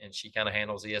that, and she kind of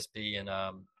handles ESP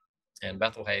and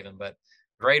Bethel Haven. But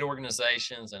great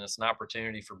organizations, and it's an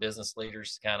opportunity for business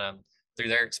leaders to kind of, through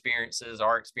their experiences,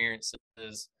 our experiences,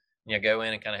 go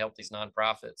in and kind of help these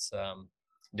nonprofits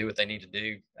do what they need to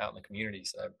do out in the community.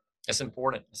 So it's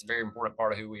important. It's a very important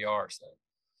part of who we are. So,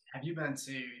 have you been to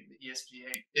the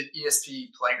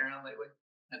ESP playground lately?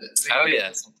 Oh yeah,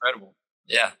 it's incredible.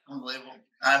 Yeah, unbelievable.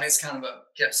 I mean, it's kind of a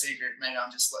kept secret. Maybe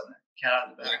I'm just letting the cat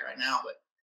out of the bag right now, but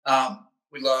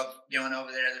we love going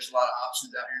over there. There's a lot of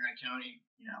options out here in Oconee,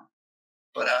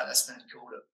 but that's been cool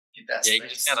to get that space. You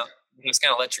just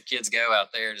kind of let your kids go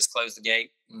out there, just close the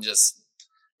gate, and just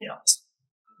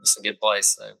it's a good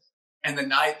place. So. And the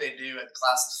night they do at the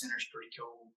Classic Center is pretty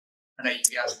cool. I know you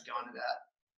guys have gone to that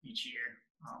each year.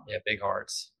 Yeah, Big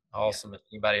Hearts, awesome. Yeah. If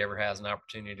anybody ever has an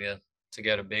opportunity to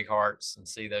go to Big Hearts and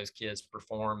see those kids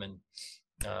perform, and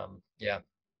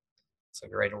it's a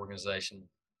great organization.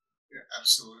 Yeah,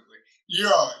 absolutely. You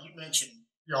mentioned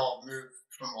y'all moved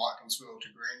from Watkinsville to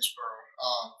Greensboro.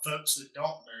 Folks that don't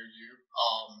know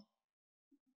you,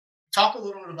 talk a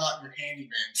little bit about your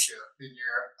handymanship and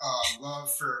your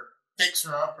love for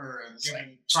fixer-upper and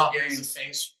giving properties a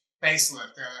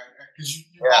facelift. Because you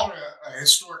bought a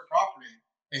historic property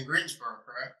in Greensboro,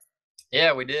 correct?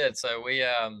 Yeah, we did. So we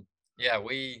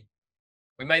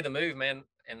made the move, man.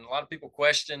 And a lot of people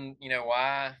question,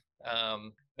 why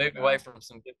moved away from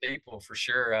some good people, for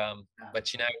sure.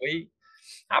 But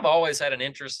I've always had an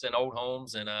interest in old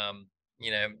homes, and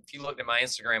if you looked at my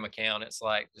Instagram account, it's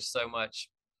like there's so much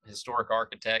historic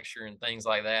architecture and things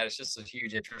like that. It's just a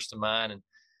huge interest of mine, and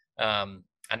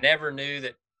I never knew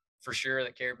that for sure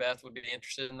that Carrie Beth would be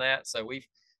interested in that. So we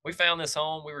found this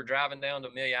home. We were driving down to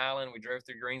Amelia Island. We drove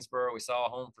through Greensboro. We saw a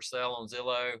home for sale on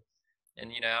Zillow.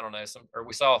 And, I don't know,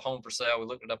 we saw a home for sale. We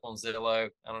looked it up on Zillow.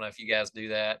 I don't know if you guys do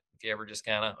that. If you ever just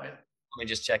kind of, let me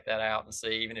just check that out and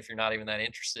see, even if you're not even that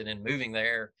interested in moving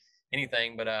there,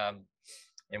 anything. But,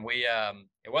 and we,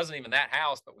 it wasn't even that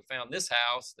house, but we found this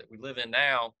house that we live in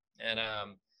now. And,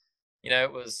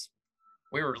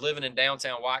 we were living in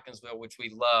downtown Watkinsville, which we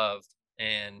loved,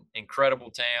 and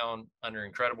incredible town under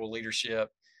incredible leadership.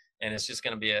 And it's just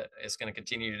going to it's going to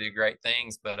continue to do great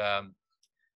things. But,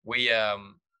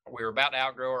 we were about to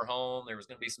outgrow our home. There was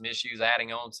going to be some issues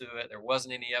adding on to it. There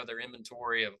wasn't any other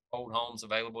inventory of old homes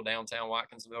available downtown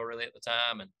Watkinsville really at the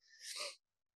time. And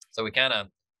so we kind of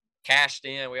cashed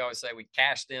in. We always say we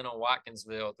cashed in on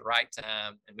Watkinsville at the right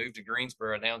time and moved to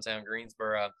Greensboro, downtown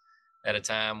Greensboro, at a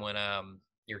time when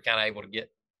you're kind of able to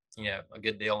get, a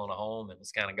good deal on a home, and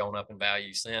it's kind of gone up in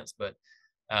value since. But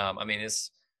it's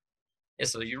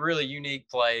a really unique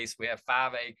place. We have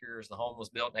 5 acres. The home was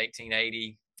built in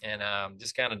 1880. And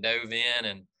just kind of dove in,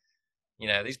 and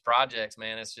these projects,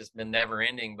 man, it's just been never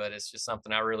ending, but it's just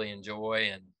something I really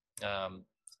enjoy, and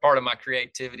it's part of my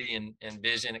creativity and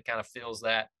vision. It kind of feels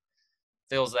that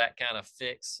kind of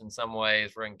fix in some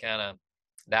ways, where I can kind of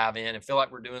dive in and feel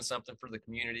like we're doing something for the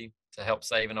community to help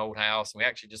save an old house. And we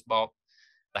actually just bought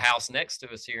the house next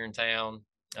to us here in town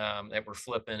that we're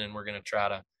flipping, and we're going to try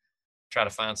to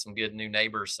find some good new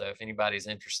neighbors. So if anybody's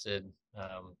interested,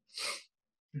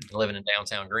 living in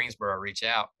downtown Greensboro, reach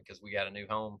out, because we got a new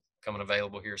home coming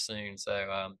available here soon.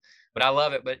 So, but I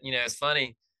love it. But, it's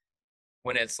funny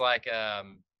when it's like, I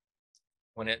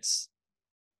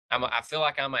feel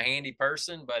like I'm a handy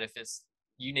person, but if it's,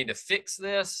 you need to fix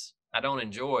this, I don't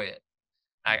enjoy it.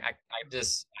 I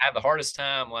have the hardest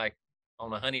time like on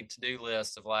the honey to-do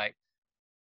list of like,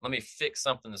 let me fix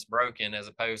something that's broken as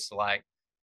opposed to like,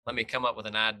 let me come up with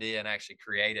an idea and actually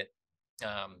create it.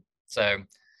 So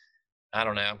I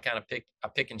don't know. I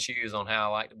pick and choose on how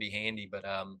I like to be handy, but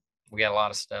we got a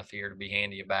lot of stuff here to be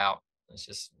handy about. It's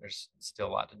just there's still a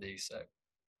lot to do. So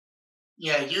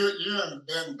Yeah, you and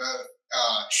Ben both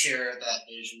share that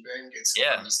vision. Ben gets it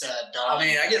from his dad. I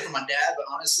mean, I get it from my dad, but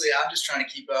honestly, I'm just trying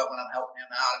to keep up when I'm helping him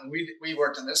out. I mean, we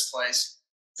worked in this place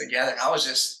together, and I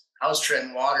was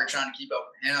treading water trying to keep up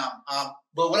with him.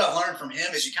 But what I've learned from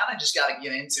him is you kind of just got to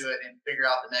get into it and figure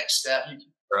out the next step.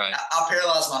 right. I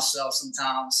paralyze myself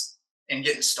sometimes in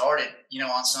getting started,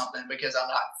 on something because I'm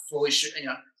not fully sure.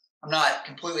 I'm not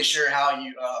completely sure how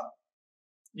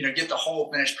you get the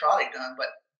whole finished product done, but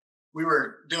we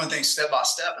were doing things step by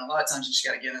step, and a lot of times you just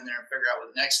got to get in there and figure out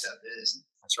what the next step is.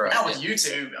 That's right. Now with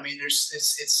YouTube, I mean,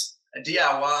 it's a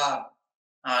DIY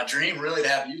dream really to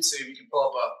have YouTube. You can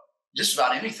pull up just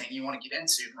about anything you want to get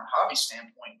into from a hobby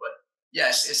standpoint. But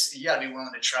yes, you got to be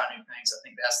willing to try new things. I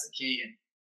think that's the key.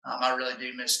 And I really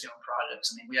do miss doing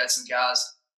projects. I mean, we had some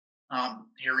guys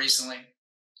here recently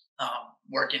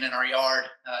working in our yard,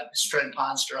 shredding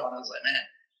pine straw, and I was like, man,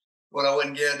 what I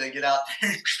wouldn't give to get out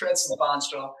there and shred some pine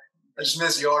straw. I just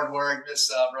miss yard work,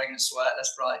 miss breaking a sweat.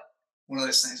 That's probably one of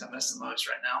those things I miss the most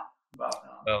right now.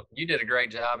 Well, you did a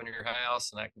great job in your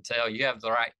house, and I can tell you have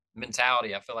the right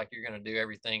mentality. I feel like you're going to do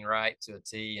everything right to a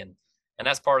T, and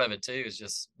that's part of it too. Is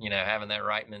just having that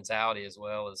right mentality as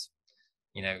well as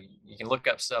you can look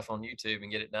up stuff on YouTube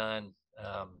and get it done,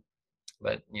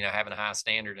 but having a high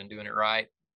standard and doing it right,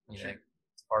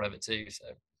 it's part of it too. So.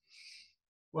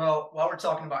 Well, while we're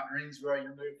talking about Greensboro, you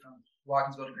moved from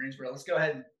Watkinsville to Greensboro. Let's go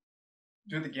ahead and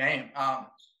do the game.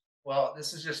 Well,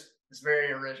 it's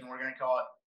very original. We're going to call it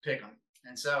Pick 'em.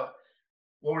 And so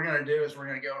what we're going to do is we're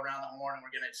going to go around the horn and we're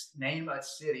going to name a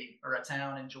city or a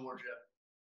town in Georgia.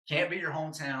 Can't be your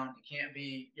hometown. It can't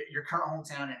be your current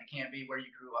hometown, and it can't be where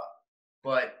you grew up.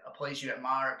 But a place you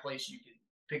admire, a place you could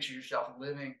picture yourself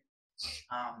living.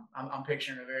 I'm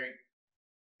picturing a very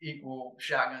equal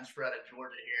shotgun spread of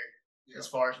Georgia here as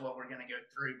far as what we're going to go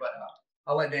through. But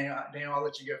I'll let Daniel, I'll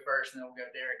let you go first, and then we'll go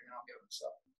Derek, and then I'll go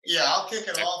myself. Yeah, I'll kick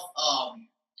it off.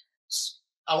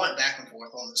 I went back and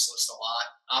forth on this list a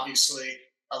lot. Obviously,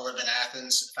 I live in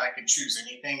Athens. If I could choose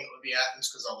anything, it would be Athens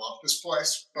because I love this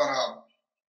place. But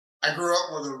I grew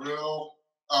up with a real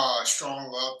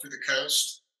strong love for the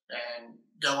coast, and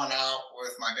going out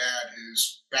with my dad,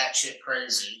 who's batshit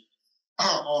crazy,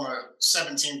 on a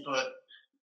 17-foot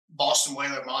Boston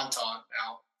Whaler Montauk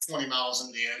out 20 miles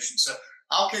into the ocean. So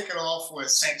I'll kick it off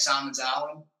with St. Simon's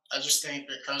Island. I just think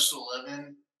that coastal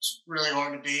living is really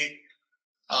hard to beat.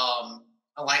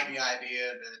 I like the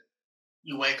idea that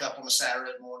you wake up on a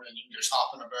Saturday morning and you can just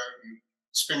hop in a boat and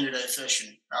spend your day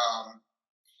fishing.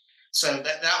 So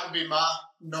that would be my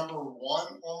number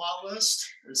one on my list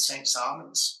is St.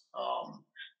 Simon's.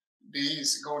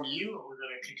 Is going to you, or we're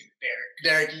going to kick it to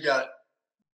Derek? Derek, you got it.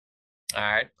 All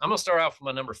right. I'm going to start off with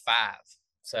my number 5.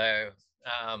 So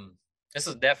this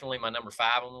is definitely my number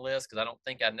 5 on the list because I don't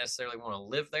think I'd necessarily want to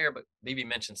live there. But BB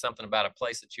mentioned something about a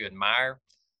place that you admire.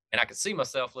 And I could see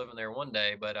myself living there one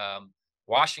day. But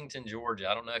Washington, Georgia.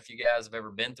 I don't know if you guys have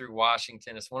ever been through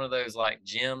Washington. It's one of those like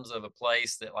gems of a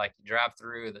place that like you drive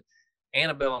through. The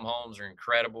antebellum homes are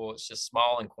incredible. It's just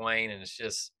small and quaint. And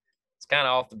it's kind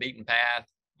of off the beaten path,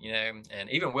 and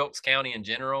even Wilkes County in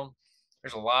general.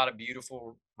 There's a lot of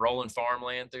beautiful rolling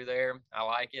farmland through there. I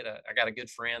like it. I got a good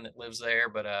friend that lives there,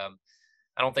 but I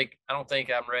don't think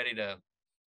I'm ready to,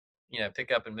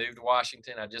 pick up and move to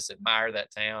Washington. I just admire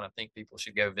that town. I think people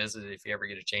should go visit it if you ever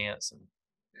get a chance. And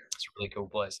it's a really cool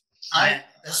place.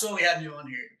 That's what we have you on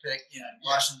here to pick.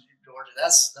 Washington, Georgia.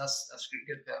 That's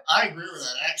good pick. I agree with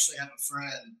that. I actually have a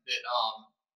friend that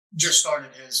just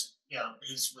started his.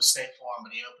 He's with State Farm,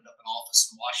 but he opened up an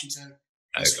office in Washington.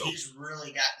 So he's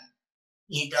really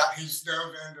he's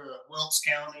dove into Wilkes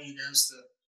County. He goes to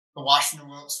the Washington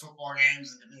Wilkes football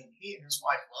games, and he and his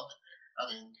wife love it. I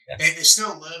mean, they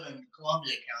still live in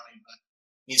Columbia County, but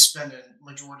he's spending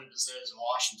majority of his days in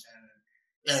Washington.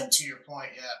 And to your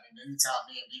point, anytime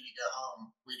me and BB go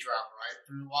home, we drive right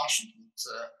through Washington.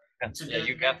 So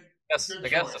you got I guess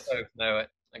the folks know it.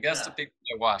 I guess the people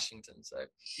know Washington. So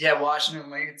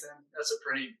Washington, Lincoln. That's a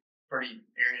pretty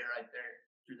area right there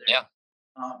through there. Yeah.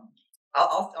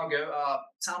 I'll go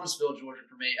Thomasville, Georgia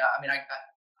for me.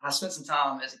 I spent some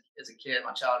time as a kid.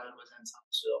 My childhood was in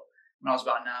Thomasville. When I was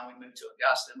about 9, we moved to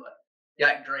Augusta, but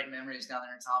got great memories down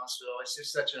there in Thomasville. It's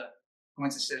just such a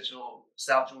quintessential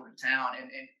South Georgia town, and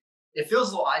it feels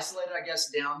a little isolated, I guess,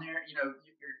 down there. You're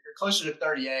closer to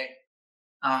 38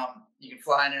 You can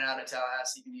fly in and out of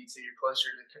Tallahassee if you need to. You're closer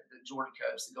to the Georgia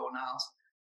coast, the Golden Isles.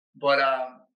 But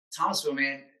Thomasville,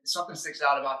 man, something sticks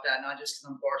out about that, not just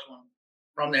because I'm partial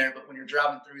from there, but when you're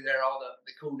driving through there, all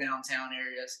the cool downtown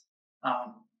areas,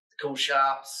 the cool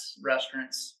shops,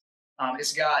 restaurants,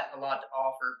 it's got a lot to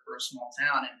offer for a small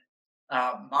town.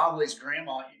 And Mobley's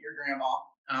grandma, your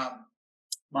grandma,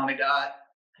 Mommy Dot,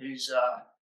 who's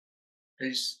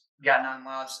got 9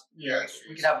 lives. Yeah,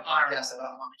 we could have a podcast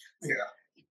about Mommy.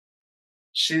 Yeah.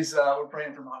 She's we're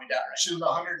praying for Mommy Dot right She was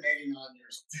 189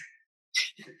 years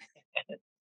old.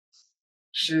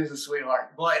 She's a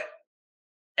sweetheart. But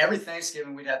every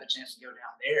Thanksgiving we'd have the chance to go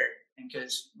down there. And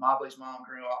because Mobley's mom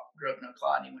grew up in Oak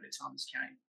Clyde and he went to Thomas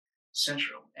County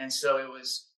Central. And so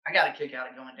I got a kick out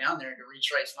of going down there to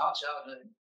retrace my childhood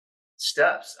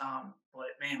steps. But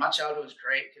man, my childhood was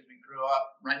great because we grew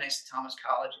up right next to Thomas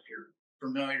College, if you're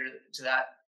familiar to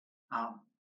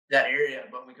that area.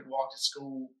 But we could walk to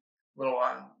school, little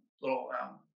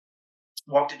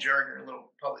walk to Jurger, a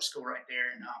little public school right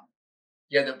there.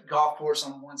 And the golf course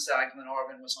on one side, Glen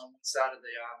Arvin was on one side of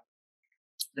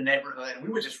the neighborhood, and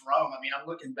we would just roam. I mean, I'm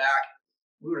looking back,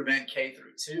 we would have been K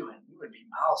through 2, and we would be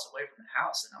miles away from the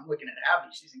house. And I'm looking at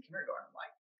Abby; she's in kindergarten.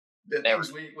 Like the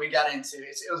things we got into,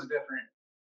 it was a different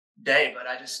day. But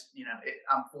I just,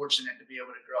 I'm fortunate to be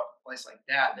able to grow up in a place like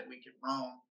that we could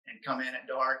roam and come in at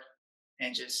dark,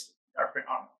 and just our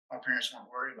parents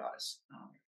weren't worried about us.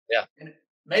 And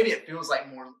maybe it feels like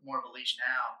more of a leash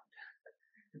now,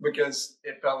 because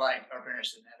it felt like our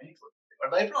parents didn't have any clue. Or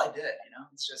they probably did,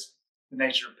 It's just the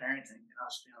nature of parenting. And I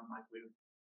was feeling like we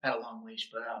had a long leash.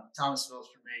 But Thomasville's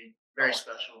for me very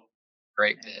special.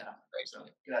 Great. Great. So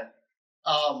good.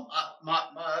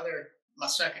 My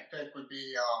second pick would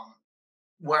be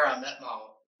where I met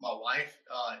my wife.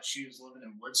 She was living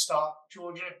in Woodstock,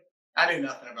 Georgia. I knew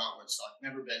nothing about Woodstock,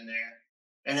 never been there.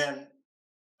 And then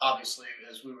obviously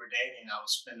as we were dating, I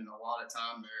was spending a lot of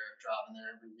time there, driving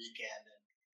there every weekend. And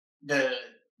the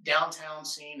downtown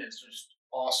scene is just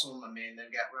awesome. I mean,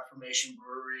 they've got Reformation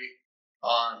Brewery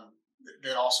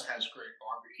that also has great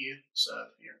barbecue. So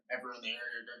if you're ever in the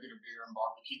area, go get a beer and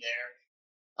barbecue there.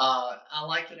 I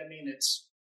like it. I mean,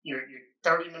 you're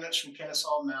 30 minutes from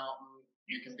Kennesaw Mountain.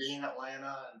 You can be in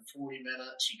Atlanta in 40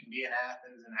 minutes. You can be in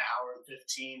Athens in an hour and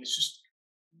 15. It's just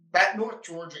that North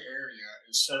Georgia area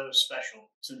is so special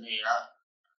to me.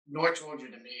 North Georgia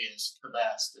to me is the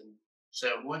best. And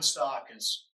so Woodstock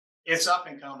it's up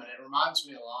and coming. It reminds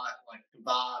me a lot like the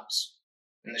vibes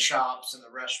in the shops and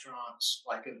the restaurants,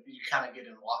 like you kind of get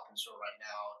in Watkinsville right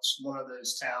now. It's one of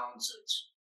those towns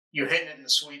you're hitting it in the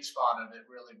sweet spot of it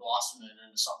really blossoming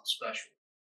into something special.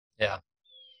 Yeah.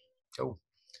 Cool.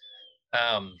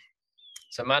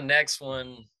 So my next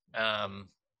one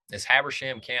is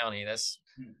Habersham County. I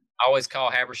always call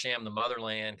Habersham the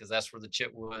motherland because that's where the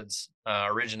Chitwoods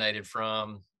originated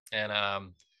from. And,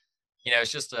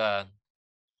 it's just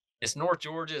it's North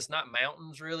Georgia. It's not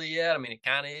mountains really yet. I mean, it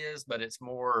kind of is, but it's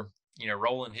more,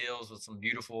 rolling hills with some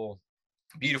beautiful,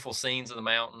 beautiful scenes of the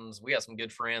mountains. We got some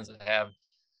good friends that have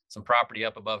some property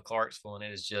up above Clarksville, and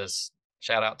it is just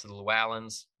shout out to the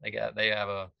Llewellyns. They have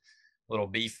a little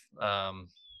beef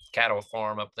cattle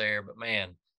farm up there, but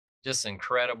man, just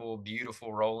incredible,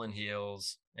 beautiful rolling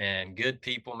hills and good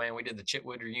people, man. We did the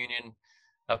Chitwood reunion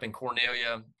up in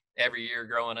Cornelia every year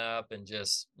growing up, and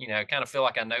just, kind of feel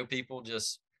like I know people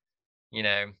just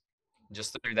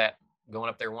through that, going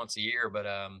up there once a year. But,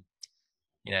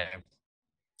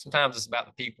 sometimes it's about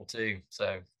the people too.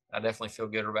 So I definitely feel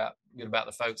good about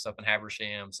the folks up in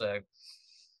Habersham. So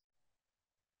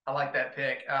I like that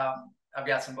pick. I've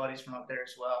got some buddies from up there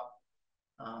as well.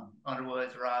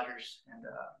 Underwoods, Rogers, and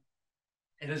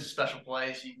it is a special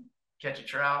place. You can catch a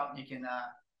trout. You can.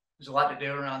 There's a lot to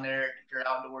do around there if you're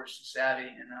outdoors savvy.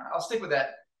 And I'll stick with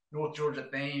that North Georgia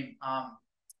theme. How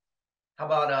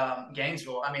about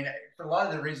Gainesville? I mean, for a lot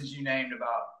of the reasons you named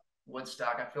about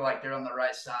Woodstock, I feel like they're on the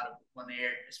right side of Lanier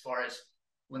as far as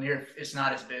Lanier. It's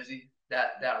not as busy.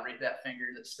 That finger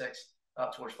that sticks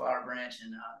up towards Flower Branch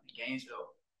and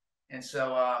Gainesville, and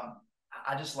so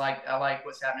I like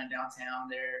what's happening downtown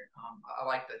there. I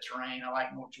like the terrain. I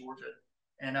like North Georgia,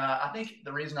 and I think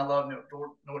the reason I love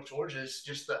North Georgia is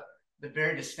just the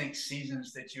very distinct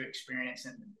seasons that you experience.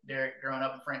 And Derek, growing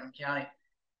up in Franklin County.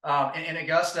 And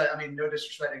Augusta, I mean, no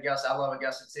disrespect to Augusta. I love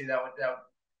Augusta too. That would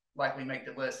likely make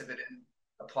the list if it didn't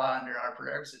apply under our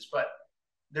prerequisites. But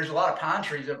there's a lot of pine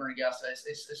trees over in Augusta.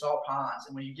 It's all pines.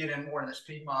 And when you get in more in this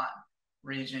Piedmont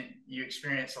region, you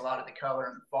experience a lot of the color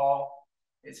in the fall.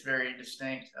 It's very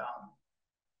distinct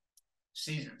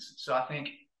seasons. So I think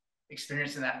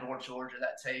experiencing that North Georgia,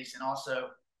 that taste, and also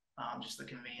just the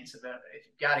convenience of it. If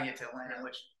you've got to get to Atlanta,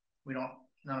 which we don't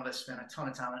none of us spend a ton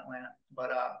of time in Atlanta,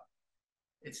 but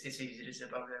it's easy to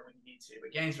zip over there when you need to.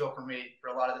 But Gainesville, for me, for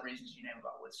a lot of the reasons you named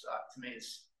about Woodstock, to me,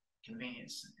 it's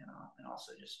convenience and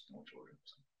also just North Georgia.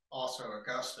 So. Also,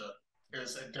 Augusta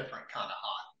is a different kind of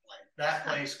hot. Like that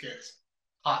place gets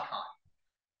hot.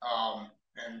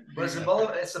 But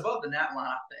it's above the Nat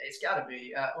line. It's got to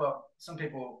be. Well, some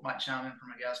people might chime in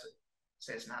from Augusta,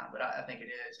 say it's not, but I think it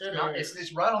is.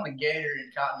 It's right on the Gator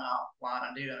and Cottonmouth line.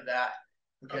 I do know that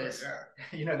because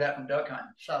you know that from duck hunting.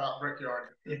 Shout out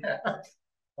Brickyard. Yeah.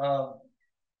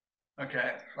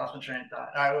 Okay, lost my train of thought.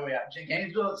 All right, where we at?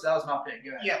 Gainesville. That was my pick.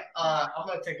 Go ahead. Yeah, I'm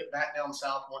gonna take it back down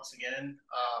south once again.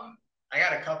 I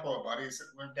got a couple of buddies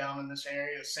that live down in this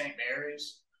area, St.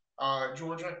 Mary's,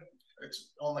 Georgia.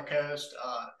 It's on the coast.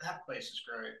 That place is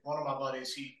great. One of my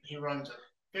buddies, he runs a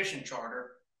fishing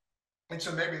charter, and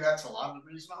so maybe that's a lot of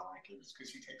the reason I like it is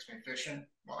because he takes me fishing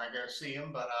when I go see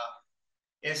him. But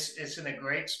it's in a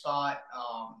great spot.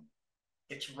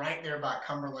 It's right there by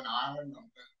Cumberland Island.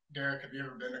 Derek, have you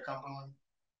ever been to Cumberland?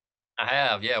 I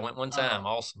have, yeah. Went one time.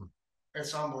 Awesome.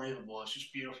 It's unbelievable. It's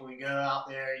just beautiful. You go out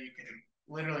there, you can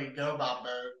literally go by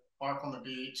boat, park on the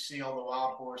beach, see all the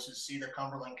wild horses, see the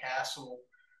Cumberland Castle,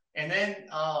 and then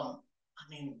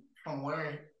from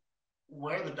where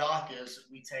the dock is that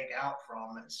we take out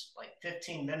from, it's like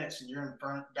 15 minutes, and you're in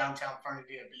downtown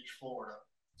Fernandina Beach, Florida.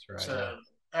 That's right. So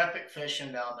epic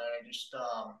fishing down there. Just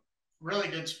really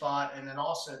good spot, and then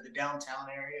also the downtown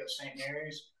area of St.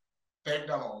 Mary's. They've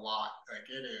done a lot. Like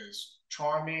it is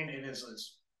charming.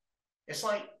 It's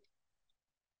like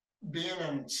being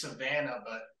in Savannah,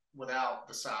 but without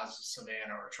the size of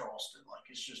Savannah or Charleston. Like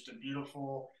it's just a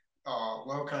beautiful,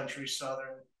 low country,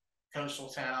 southern coastal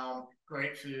town.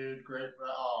 Great food,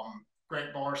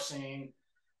 great bar scene.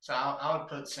 So I would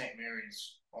put St.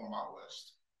 Mary's on my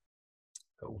list.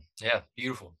 Cool. Yeah,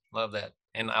 beautiful. Love that.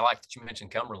 And I like that you mentioned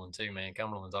Cumberland too, man.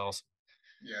 Cumberland's awesome.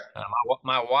 Yeah.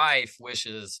 My wife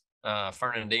wishes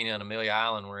Fernandina and Amelia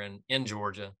Island were in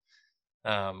Georgia,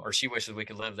 or she wishes we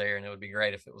could live there, and it would be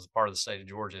great if it was part of the state of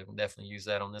Georgia. We'll definitely use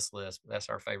that on this list. But that's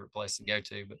our favorite place to go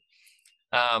to. But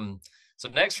so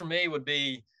next for me would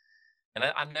be, and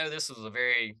I know this is a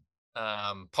very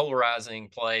polarizing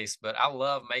place, but I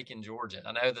love Macon, Georgia.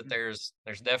 I know that there's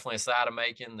definitely a side of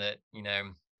Macon that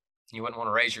you wouldn't want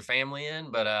to raise your family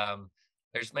in, but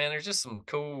there's just some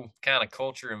cool kind of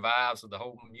culture and vibes with the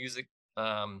whole music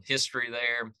history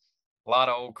there. A lot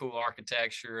of old cool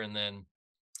architecture, and then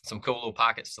some cool little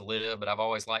pockets to live. But I've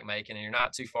always liked Macon, and you're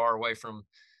not too far away from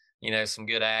some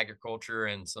good agriculture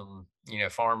and some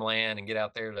farmland, and get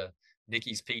out there to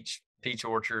Dickey's peach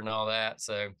orchard and all that.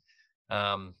 So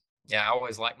I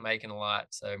always liked Macon a lot.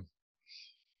 So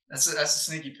that's a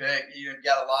sneaky pick. You've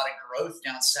got a lot of growth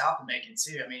down south of Macon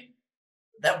too. I mean,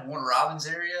 that Warner Robins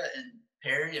area and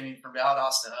Perry, from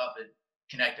Valdosta up and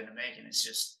connecting to Macon, it's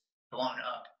just blown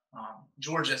up.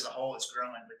 Georgia as a whole is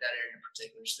growing, but that area in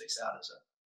particular sticks out as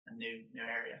a new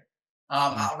area.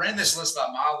 I ran this list by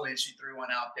Molly, and she threw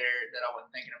one out there that I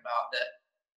wasn't thinking about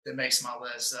that makes my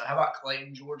list. How about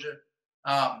Clayton, Georgia?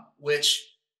 Which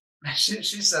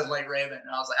she said Lake Raven, and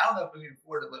I was like, I don't know if we can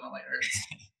afford to live on Lake Raven,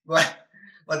 but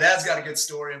my dad's got a good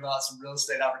story about some real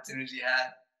estate opportunities he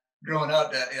had growing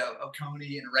up that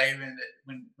Oconee and Raven, that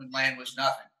when land was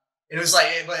nothing. It was like,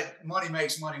 but money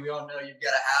makes money. We all know you've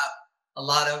got to have a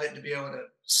lot of it to be able to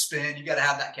spend. You got to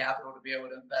have that capital to be able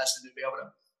to invest and to be able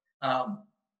to.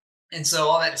 And so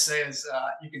all that to say is,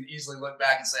 you can easily look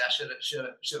back and say, I should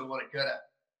have, would have, could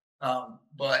have.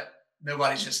 But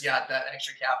nobody's just got that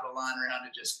extra capital lying around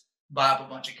to just buy up a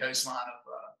bunch of coastline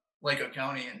of Lake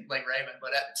Oconee and Lake Raven.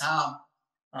 But at the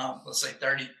time, let's say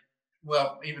 30,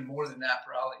 well, even more than that,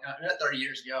 probably 30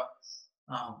 years ago,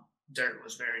 dirt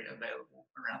was very available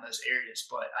around those areas.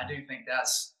 But I do think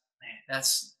that's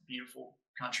beautiful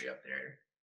country up there.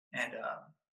 And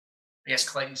I guess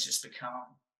Clayton's just become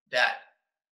that,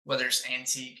 whether it's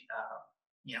antique,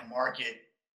 market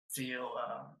feel.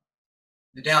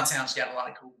 The downtown's got a lot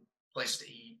of cool places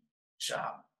to eat,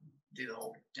 shop, do the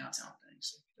whole downtown thing.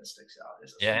 So that sticks out.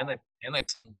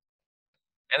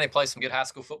 And they play some good high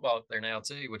school football up there now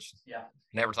too, which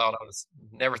never thought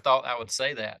I would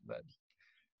say that, but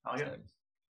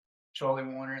Charlie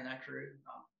Warner and that crew.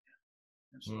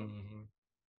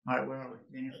 All right, where are we?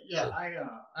 Daniel? Yeah,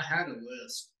 I had a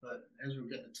list, but as we're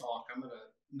getting to talk, I'm gonna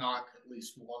knock at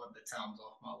least one of the towns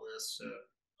off my list. So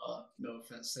no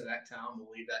offense to that town, we'll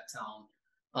leave that town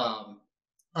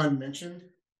unmentioned.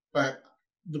 But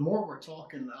the more we're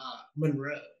talking,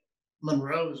 Monroe.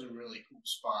 Monroe is a really cool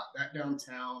spot. That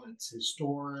downtown, it's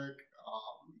historic.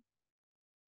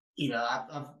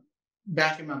 I've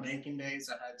back in my banking days,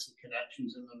 I had some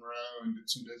connections in Monroe and did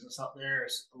some business up there.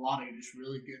 It's a lot of just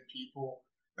really good people.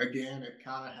 Again, it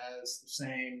kind of has the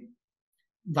same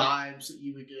vibes that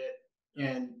you would get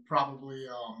in probably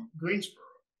Greensboro.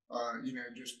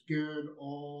 Just good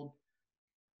old,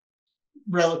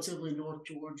 relatively North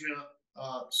Georgia,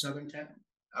 southern town.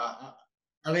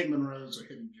 I think Monroe's a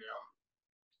hidden gem.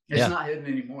 It's not hidden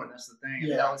anymore. That's the thing.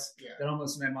 Yeah, that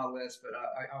almost made my list, but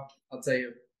I'll tell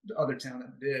you the other town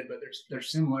that did, but they're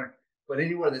similar. But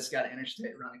anywhere that's got an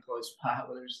interstate running close by,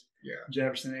 whether it's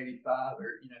Jefferson 85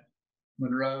 or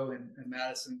Monroe and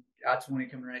Madison, I-20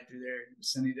 coming right through there, in the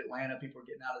vicinity of Atlanta, people are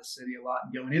getting out of the city a lot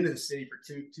and going into the city for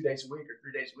two days a week or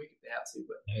 3 days a week if they have to.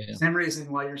 But same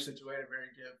reason why you're situated, very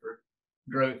good for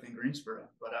growth in Greensboro.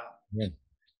 But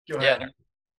go ahead. Yeah.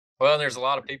 Well, there's a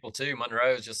lot of people too.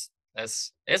 Monroe is just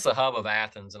it's a hub of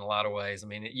Athens in a lot of ways. I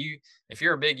mean, if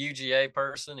you're a big UGA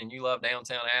person and you love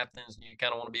downtown Athens, you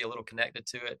kind of want to be a little connected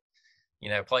to it.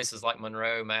 Places like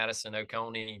Monroe, Madison,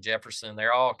 Oconee, Jefferson,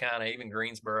 they're all kind of, even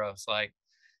Greensboro. It's like,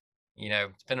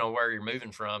 depending on where you're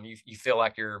moving from, you feel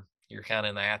like you're kind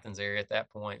of in the Athens area at that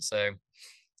point. So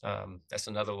that's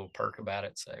another little perk about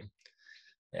it. So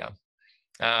yeah.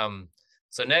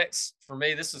 So next for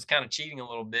me, this is kind of cheating a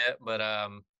little bit, but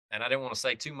and I didn't want to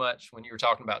say too much when you were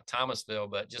talking about Thomasville,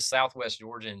 but just Southwest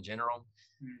Georgia in general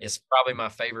is probably my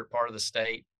favorite part of the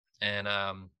state. And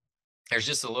there's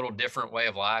just a little different way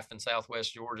of life in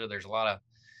Southwest Georgia. There's a lot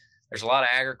of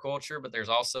agriculture, but there's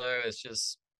also, it's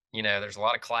just, there's a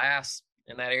lot of class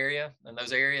in that area, in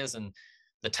those areas. And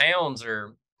the towns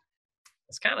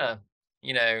it's kind of,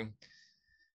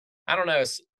 I don't know.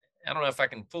 I don't know if I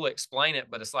can fully explain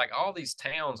it, but it's like all these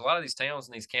towns, a lot of these towns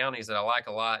in these counties that I like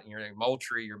a lot, your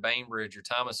Moultrie, your Bainbridge, your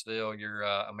Thomasville, your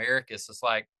Americus, it's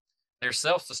like they're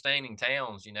self-sustaining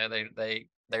towns.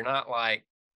 They're not like,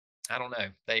 I don't know,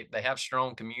 they have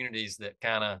strong communities that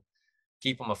kind of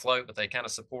keep them afloat, but they kind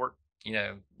of support,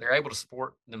 they're able to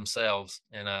support themselves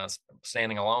and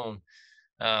standing alone.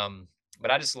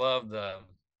 But I just love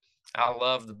I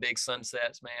love the big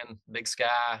sunsets, man, big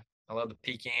sky. I love the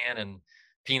pecan and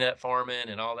peanut farming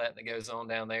and all that goes on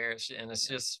down there. It's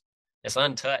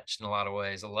untouched in a lot of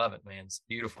ways. I love it, man. It's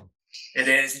beautiful. It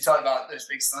is. You talk about those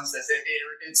big sunsets.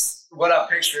 It's what I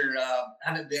pictured. I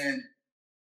haven't been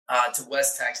to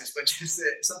West Texas, but just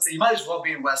something you might as well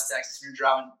be in West Texas if you're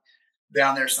driving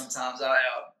down there. Sometimes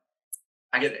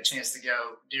I get a chance to go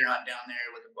deer hunt down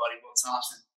there with a buddy, Will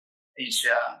Thompson, each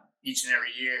and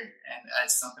every year, and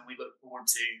that's something we look forward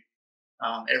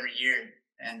to every year.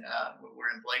 And we're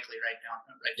in Blakely right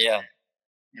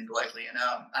in Blakely. And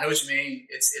I know what you mean.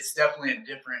 It's definitely a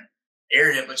different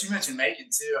area, but you mentioned Macon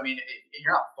too. I mean,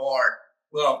 you're not far.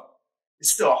 Well, it's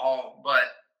still a haul, but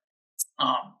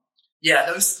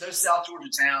those South Georgia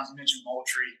towns, you mentioned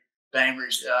Moultrie,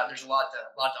 Bainbridge, there's a lot to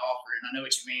offer. And I know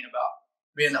what you mean about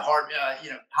being the hard,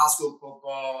 high school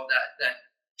football, that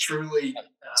truly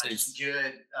just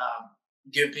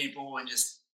good people, and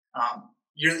just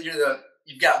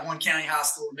you've got one county high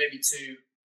school, maybe two,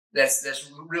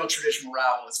 that's real traditional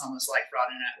rival. It's almost like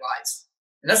Friday Night Lights.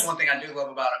 And that's one thing I do love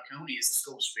about Oconee is the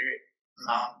school spirit.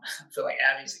 I feel like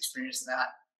Abby's experienced that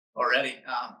already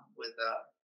with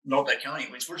North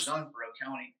Oconee, which we're zoned for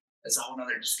Oconee. That's a whole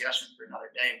other discussion for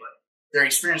another day. But they're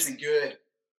experiencing good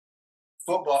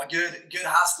football, good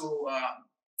high school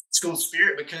school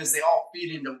spirit, because they all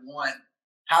feed into one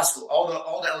high school. All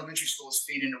the elementary schools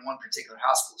feed into one particular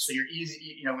high school. So you're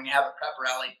easy, when you have a prep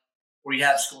rally where you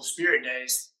have school spirit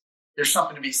days, there's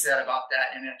something to be said about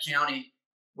that. And in a county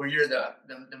where you're the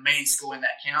main school in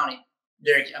that county,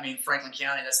 Franklin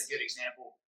County, that's a good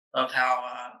example of how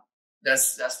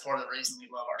that's part of the reason we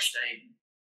love our state,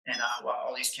 and why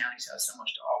all these counties have so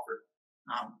much to offer.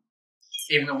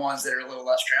 Even the ones that are a little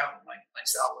less traveled, like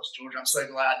Southwest Georgia. I'm so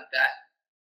glad that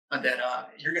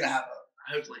you're going to have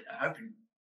I hope you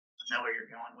know where you're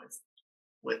going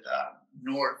with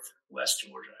Northwest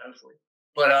Georgia, hopefully.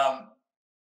 But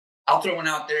I'll throw one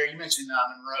out there. You mentioned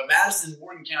Monroe, Madison,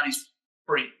 Morgan County's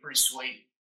pretty sweet.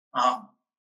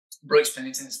 Brooks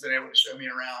Pennington's been able to show me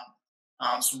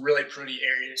around some really pretty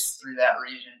areas through that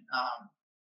region,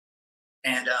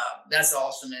 and that's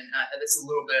awesome. And it's a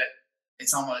little bit.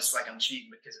 It's almost like I'm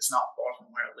cheating because it's not far from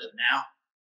where I live now.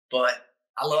 But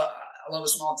I love a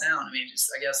small town. I mean, just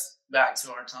I guess back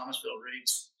to our Thomasville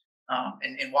roots.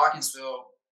 In Watkinsville,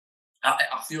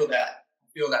 I feel that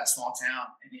small town,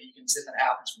 and you can sit in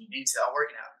Athens when you need to. I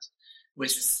work in Athens,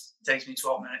 which takes me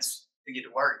 12 minutes to get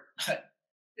to work, but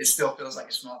it still feels like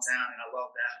a small town, and I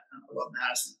love that. I love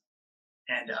Madison,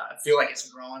 and I feel like it's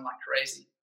growing like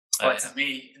crazy. But to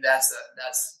me, that's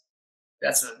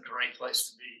a great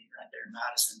place to be right there in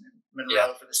Madison. And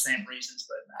Monroe for the same reasons,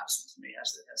 but Madison to me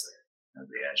has the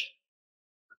edge.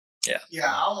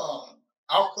 Yeah.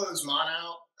 I'll close mine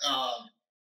out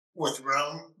with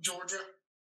Rome, Georgia.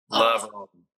 Love Rome.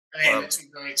 Man, it's a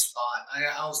great spot.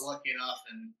 I was lucky enough,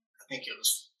 and I think it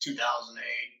was 2008.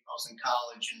 I was in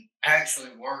college, and I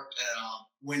actually worked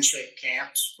at Windshape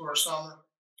Camps for a summer,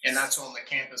 and that's on the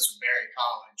campus of Berry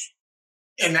College.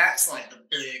 And that's like the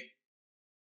big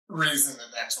reason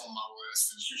that that's on my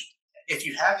list is just if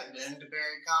you haven't been to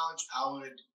Berry College, I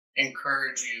would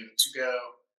encourage you to go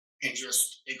and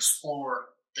just explore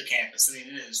the campus. I mean,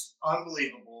 it is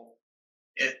unbelievable.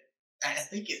 I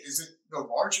think it is the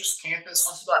largest campus.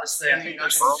 I was about to say, I think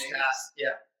there's some stats.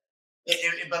 Yeah.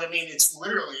 But I mean, it's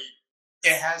literally,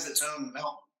 it has its own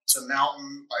mountain. It's a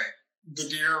mountain, like the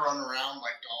deer run around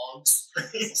like dogs.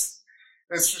 It's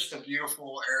just a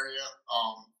beautiful area.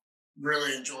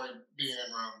 Really enjoyed being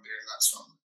in Rome during that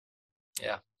summer.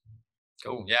 Yeah.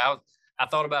 Cool. Yeah. I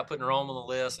thought about putting Rome on the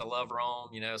list. I love Rome.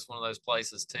 It's one of those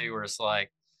places too, where it's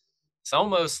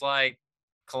almost like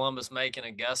Columbus making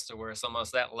Augusta, where it's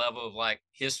almost that level of like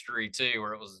history too,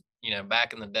 where it was,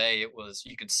 back in the day, it was,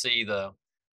 you could see the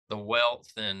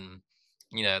wealth and,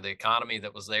 the economy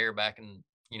that was there back in,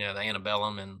 the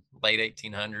antebellum and late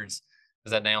 1800s,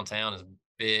 because that downtown is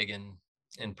big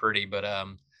and pretty. But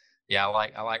yeah,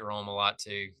 I like Rome a lot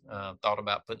too. Thought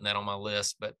about putting that on my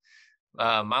list, but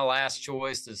my last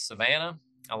choice is Savannah.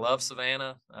 I love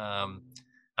Savannah.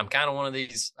 I'm kind of one of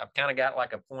these. I've kind of got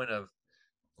like a point of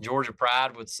Georgia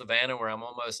pride with Savannah, where I'm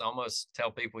almost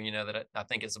tell people, that I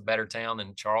think it's a better town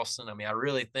than Charleston. I mean, I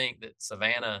really think that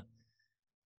Savannah,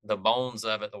 the bones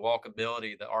of it, the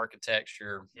walkability, the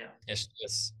architecture, it's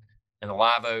just, and the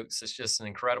live oaks, it's just an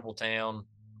incredible town.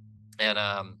 And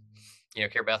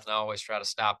Care Beth and I always try to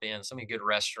stop in. So many good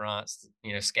restaurants.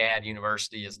 SCAD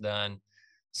University has done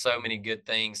so many good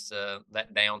things to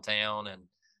that downtown, and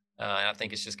I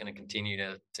think it's just going to continue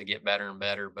to get better and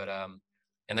better. But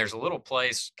and there's a little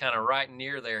place kind of right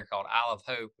near there called Isle of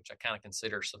Hope, which I kind of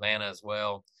consider Savannah as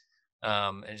well.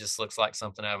 It just looks like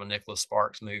something out of a Nicholas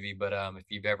Sparks movie. But if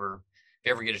you ever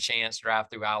get a chance, drive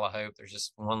through Isle of Hope. There's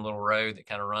just one little road that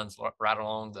kind of runs right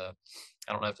along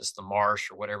I don't know if it's the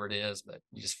marsh or whatever it is, but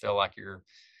you just feel like you're,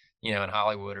 in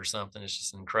Hollywood or something. It's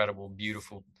just an incredible,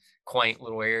 beautiful, quaint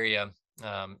little area.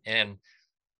 And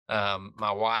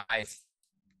my wife,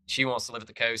 she wants to live at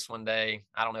the coast one day.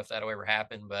 I don't know if that'll ever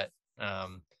happen, but I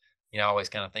always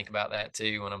kind of think about that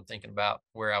too when I'm thinking about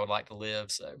where I would like to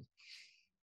live. So.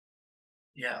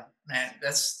 Yeah, man,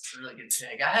 that's a really good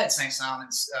take. I had St.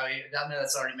 Simon's. I know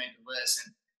that's already made the list,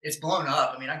 and it's blown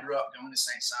up. I mean, I grew up going to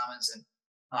St. Simon's, and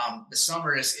the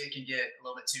summer it can get a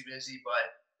little bit too busy,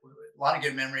 but a lot of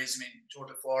good memories. I mean,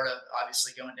 Georgia, Florida,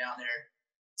 obviously going down there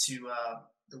to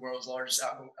the world's largest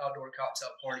outdoor cocktail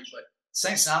party. But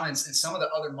St. Simon's and some of the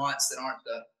other months that aren't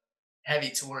the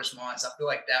heavy tourist months, I feel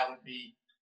like that would be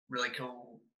really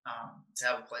cool to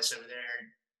have a place over there.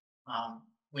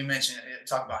 We mentioned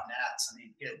talk about gnats. I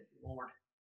mean, good Lord.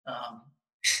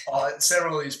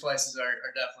 Several of these places are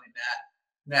definitely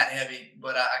gnat heavy,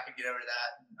 but I could get over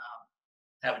that and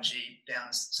have a Jeep down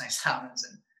to St. Simon's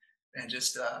and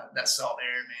just that salt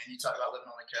air, man. You talk about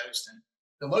living on the coast and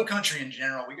the low country in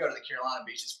general. We go to the Carolina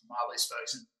beaches for Mobley's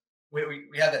folks, and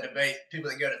we have that debate. People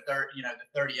that go to the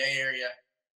 30A area,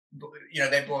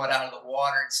 they blow it out of the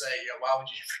water and say, why would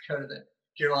you ever go to the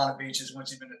Carolina beaches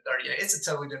once you've been to 30A? It's a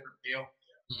totally different feel.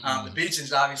 The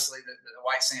beaches, obviously, the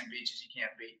white sand beaches, you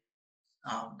can't beat.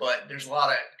 But there's a lot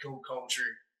of cool culture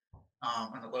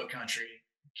in the low country,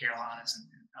 Carolinas, and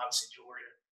obviously Georgia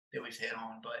that we've hit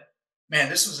on. But, man,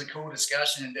 this was a cool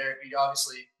discussion. And, Derek, we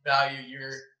obviously value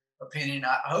your opinion.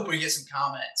 I hope we get some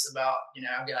comments about,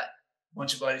 I've got a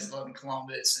bunch of buddies that live in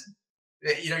Columbus. And,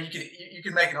 you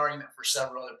can make an argument for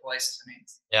several other places. I mean,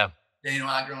 yeah. Daniel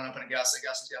and I growing up in Augusta,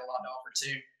 Augusta's got a lot to offer,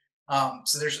 too.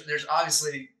 So there's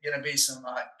obviously going to be some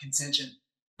contention,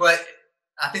 but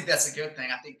I think that's a good thing.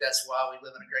 I think that's why we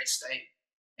live in a great state,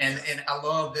 and I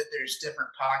love that there's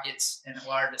different pockets, and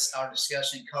our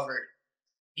discussion covered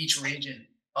each region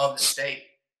of the state,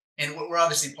 and we're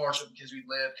obviously partial because we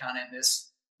live kind of in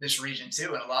this region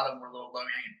too, and a lot of them were a little low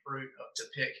hanging fruit to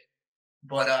pick.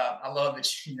 But I love that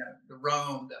the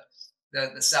Rome,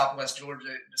 the Southwest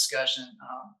Georgia discussion.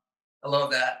 I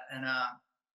love that, and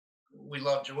we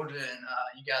love Georgia, and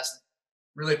you guys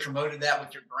really promoted that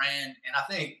with your brand. And I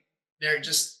think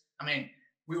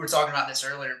we were talking about this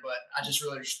earlier, but I just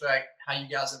really respect how you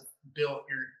guys have built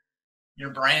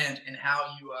your brand and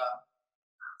how you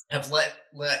have let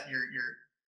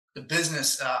the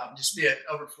business just be an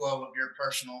overflow of your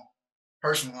personal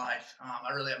life.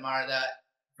 I really admire that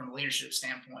from a leadership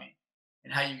standpoint.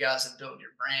 and how you guys have built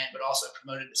your brand, but also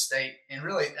promoted the state. And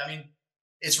really, I mean,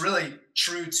 it's really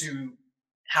true to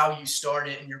how you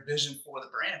started and your vision for the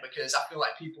brand, because I feel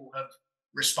like people have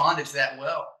responded to that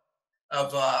well.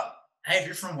 Of hey, if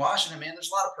you're from Washington, man, there's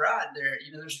a lot of pride there.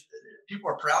 You know, there's people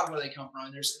are proud where they come from.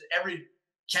 And there's every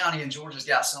county in Georgia's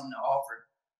got something to offer,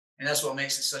 and that's what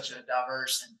makes it such a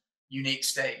diverse and unique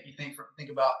state. You think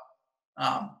about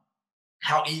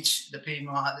how the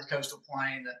Piedmont, the coastal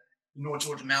plain, the North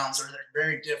Georgia mountains are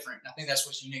very different. I think that's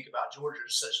what's unique about Georgia,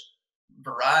 is such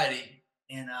variety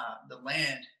in the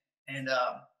land. And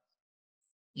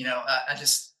you know,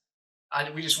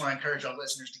 we just want to encourage our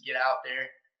listeners to get out there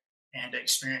and to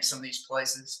experience some of these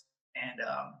places and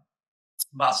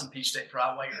buy some Peach State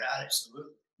Pride while you're at it.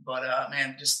 Absolutely. But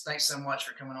man, just thanks so much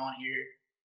for coming on here.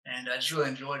 And I just really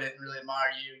enjoyed it and really admire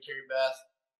you and Carrie Beth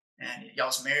and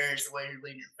y'all's marriage, the way you're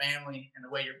leading your family and the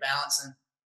way you're balancing,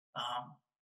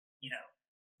 you know,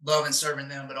 love and serving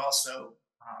them, but also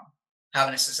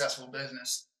having a successful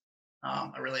business.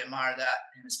 I really admire that.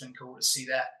 And it's been cool to see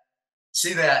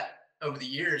that over the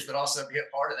years, but also be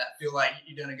a part of that. Feel like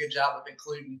you've done a good job of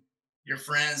including your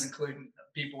friends, including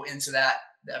people into that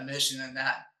mission and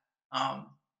that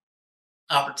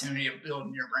opportunity of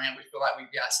building your brand. We feel like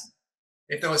we've got some.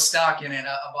 If there was stock in it,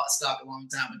 I bought stock a long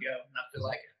time ago, and I feel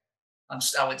like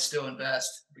I would still invest,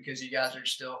 because you guys are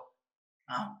still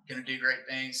going to do great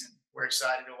things, and we're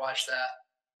excited to watch that,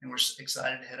 and we're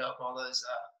excited to hit up all those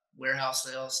warehouse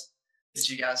sales that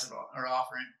you guys are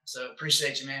offering. So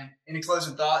appreciate you, man. Any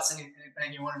closing thoughts?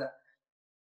 Anything you wanted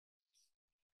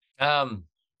to?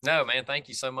 No, man. Thank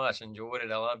you so much. Enjoyed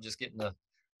it. I love just getting to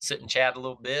sit and chat a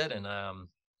little bit, and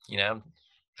you know,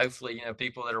 hopefully, you know,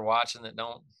 people that are watching that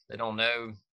don't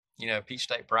know, you know, Peach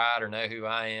State Pride or know who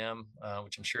I am,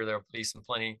 which I'm sure there'll be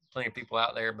plenty of people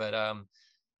out there. But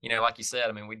you know, like you said,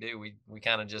 I mean, we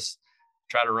kind of just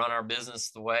try to run our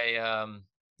business the way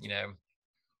you know,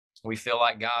 we feel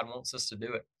like God wants us to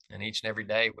do it. And each and every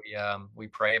day we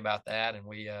pray about that, and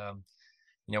we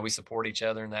you know, we support each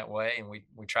other in that way, and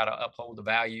we try to uphold the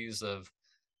values of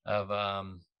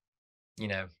you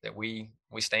know, that we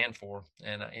stand for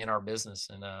and in our business,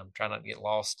 and try not to get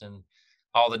lost in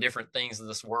all the different things that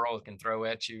this world can throw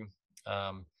at you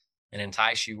and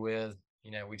entice you with.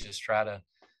 You know, we just try to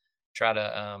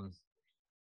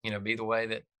you know, be the way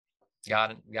that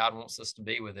God wants us to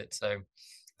be with it. So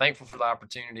thankful for the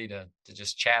opportunity to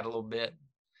just chat a little bit.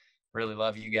 Really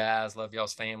love you guys, love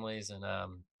y'all's families, and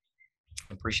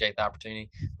appreciate the opportunity.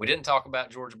 We didn't talk about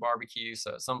Georgia barbecue,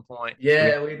 so at some point,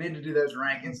 we need to do those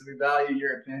rankings, and we value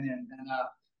your opinion. And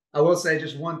I will say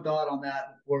just one thought on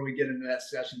that before we get into that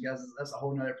session, because that's a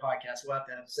whole nother podcast. We'll have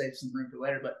to save some room for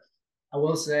later. But I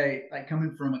will say, like,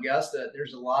 coming from Augusta,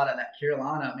 there's a lot of that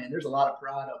Carolina. I mean, there's a lot of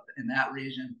pride up in that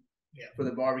region for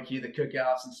the barbecue, the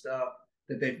cookouts and stuff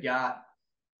that they've got.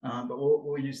 But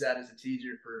we'll use that as a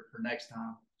teaser for next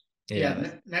time.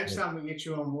 Yeah, next time we get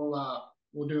you on,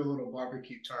 we'll do a little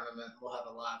barbecue tournament. We'll have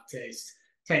a live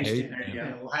tasting,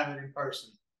 and we'll have it in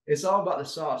person. It's all about the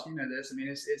sauce. You know this. I mean,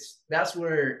 it's that's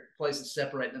where places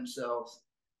separate themselves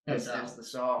is the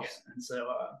sauce. Yeah. And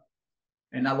so,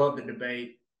 and I love the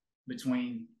debate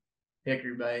between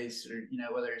hickory base or, you know,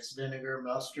 whether it's vinegar,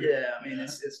 mustard. Yeah, I mean,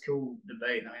 it's cool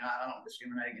debate. I mean, I don't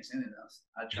discriminate against any of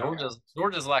those.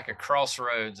 Georgia's like a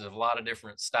crossroads of a lot of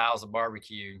different styles of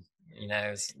barbecue. You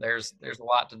know, there's a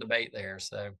lot to debate there.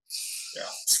 So, yeah,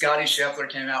 Scotty Scheffler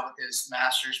came out with his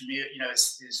master's meal, you know,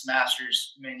 his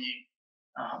master's menu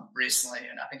recently,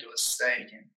 and I think it was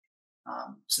steak and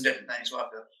some different things.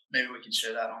 Maybe we can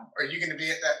share that on. Are you going to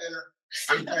be at that dinner?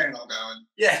 I'm planning on going.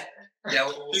 Yeah.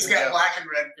 He's got black and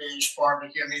red fish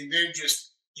barbecue. I mean, dude,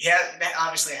 that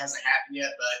obviously hasn't happened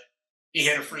yet, but he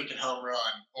hit a freaking home run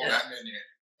on that menu.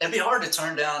 It'd be hard to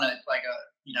turn down a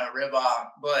ribeye,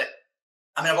 but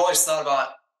I mean, I've always thought about,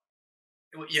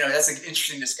 you know, that's an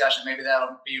interesting discussion. Maybe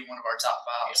that'll be one of our top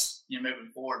fives, you know,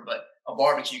 moving forward. But a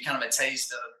barbecue, kind of a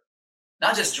taste of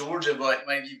not just Georgia, but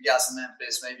maybe you've got some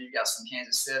Memphis, maybe you've got some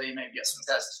Kansas City, maybe you got some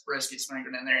Texas brisket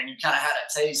sprinkled in there, and you kind of had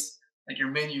a taste. Like your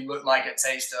menu looked like a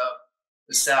taste of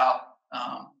the South,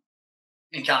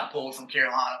 and kind of pulled from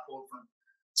Carolina, pulled from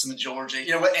some of Georgia,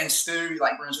 you know, and stew,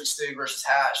 like Brunswick stew versus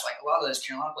hash. Like a lot of those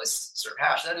Carolina places serve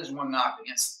hash. That is one knock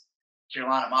against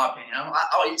Carolina, in my opinion.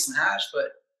 I'll eat some hash, but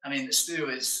I mean, the stew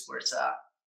is where it's at.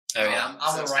 Oh yeah,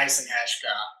 I'm a rice and hash guy.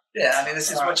 Yeah, I mean,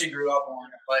 this is what you grew up on,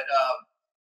 but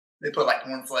they put like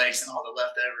cornflakes and all the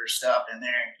leftover stuff in there.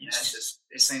 You know,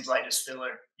 it seems like just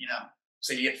filler. You know,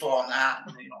 so you get full on that.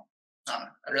 And, you know,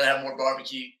 I'd rather have more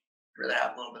barbecue. I'd rather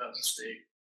have a little bit of stew,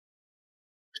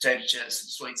 potato chips, and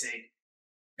sweet tea.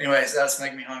 Anyways, that's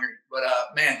making me hungry. But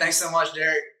man, thanks so much,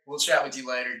 Derek. We'll chat with you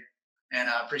later. And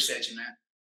I appreciate you, man.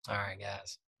 All right,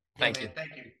 guys. Thank you.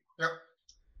 Thank you. Yep.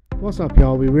 What's up,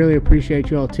 y'all? We really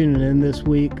appreciate y'all tuning in this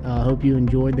week. I hope you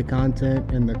enjoyed the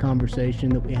content and the conversation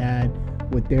that we had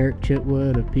with Derek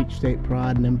Chitwood of Peach State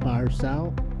Pride and Empire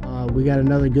South. We got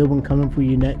another good one coming for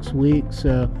you next week,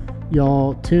 so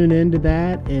y'all tune into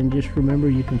that, and just remember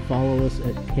you can follow us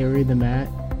at Carry the Mat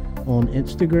on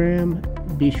Instagram.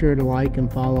 Be sure to like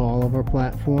and follow all of our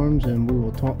platforms, and we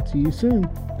will talk to you soon.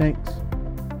 Thanks.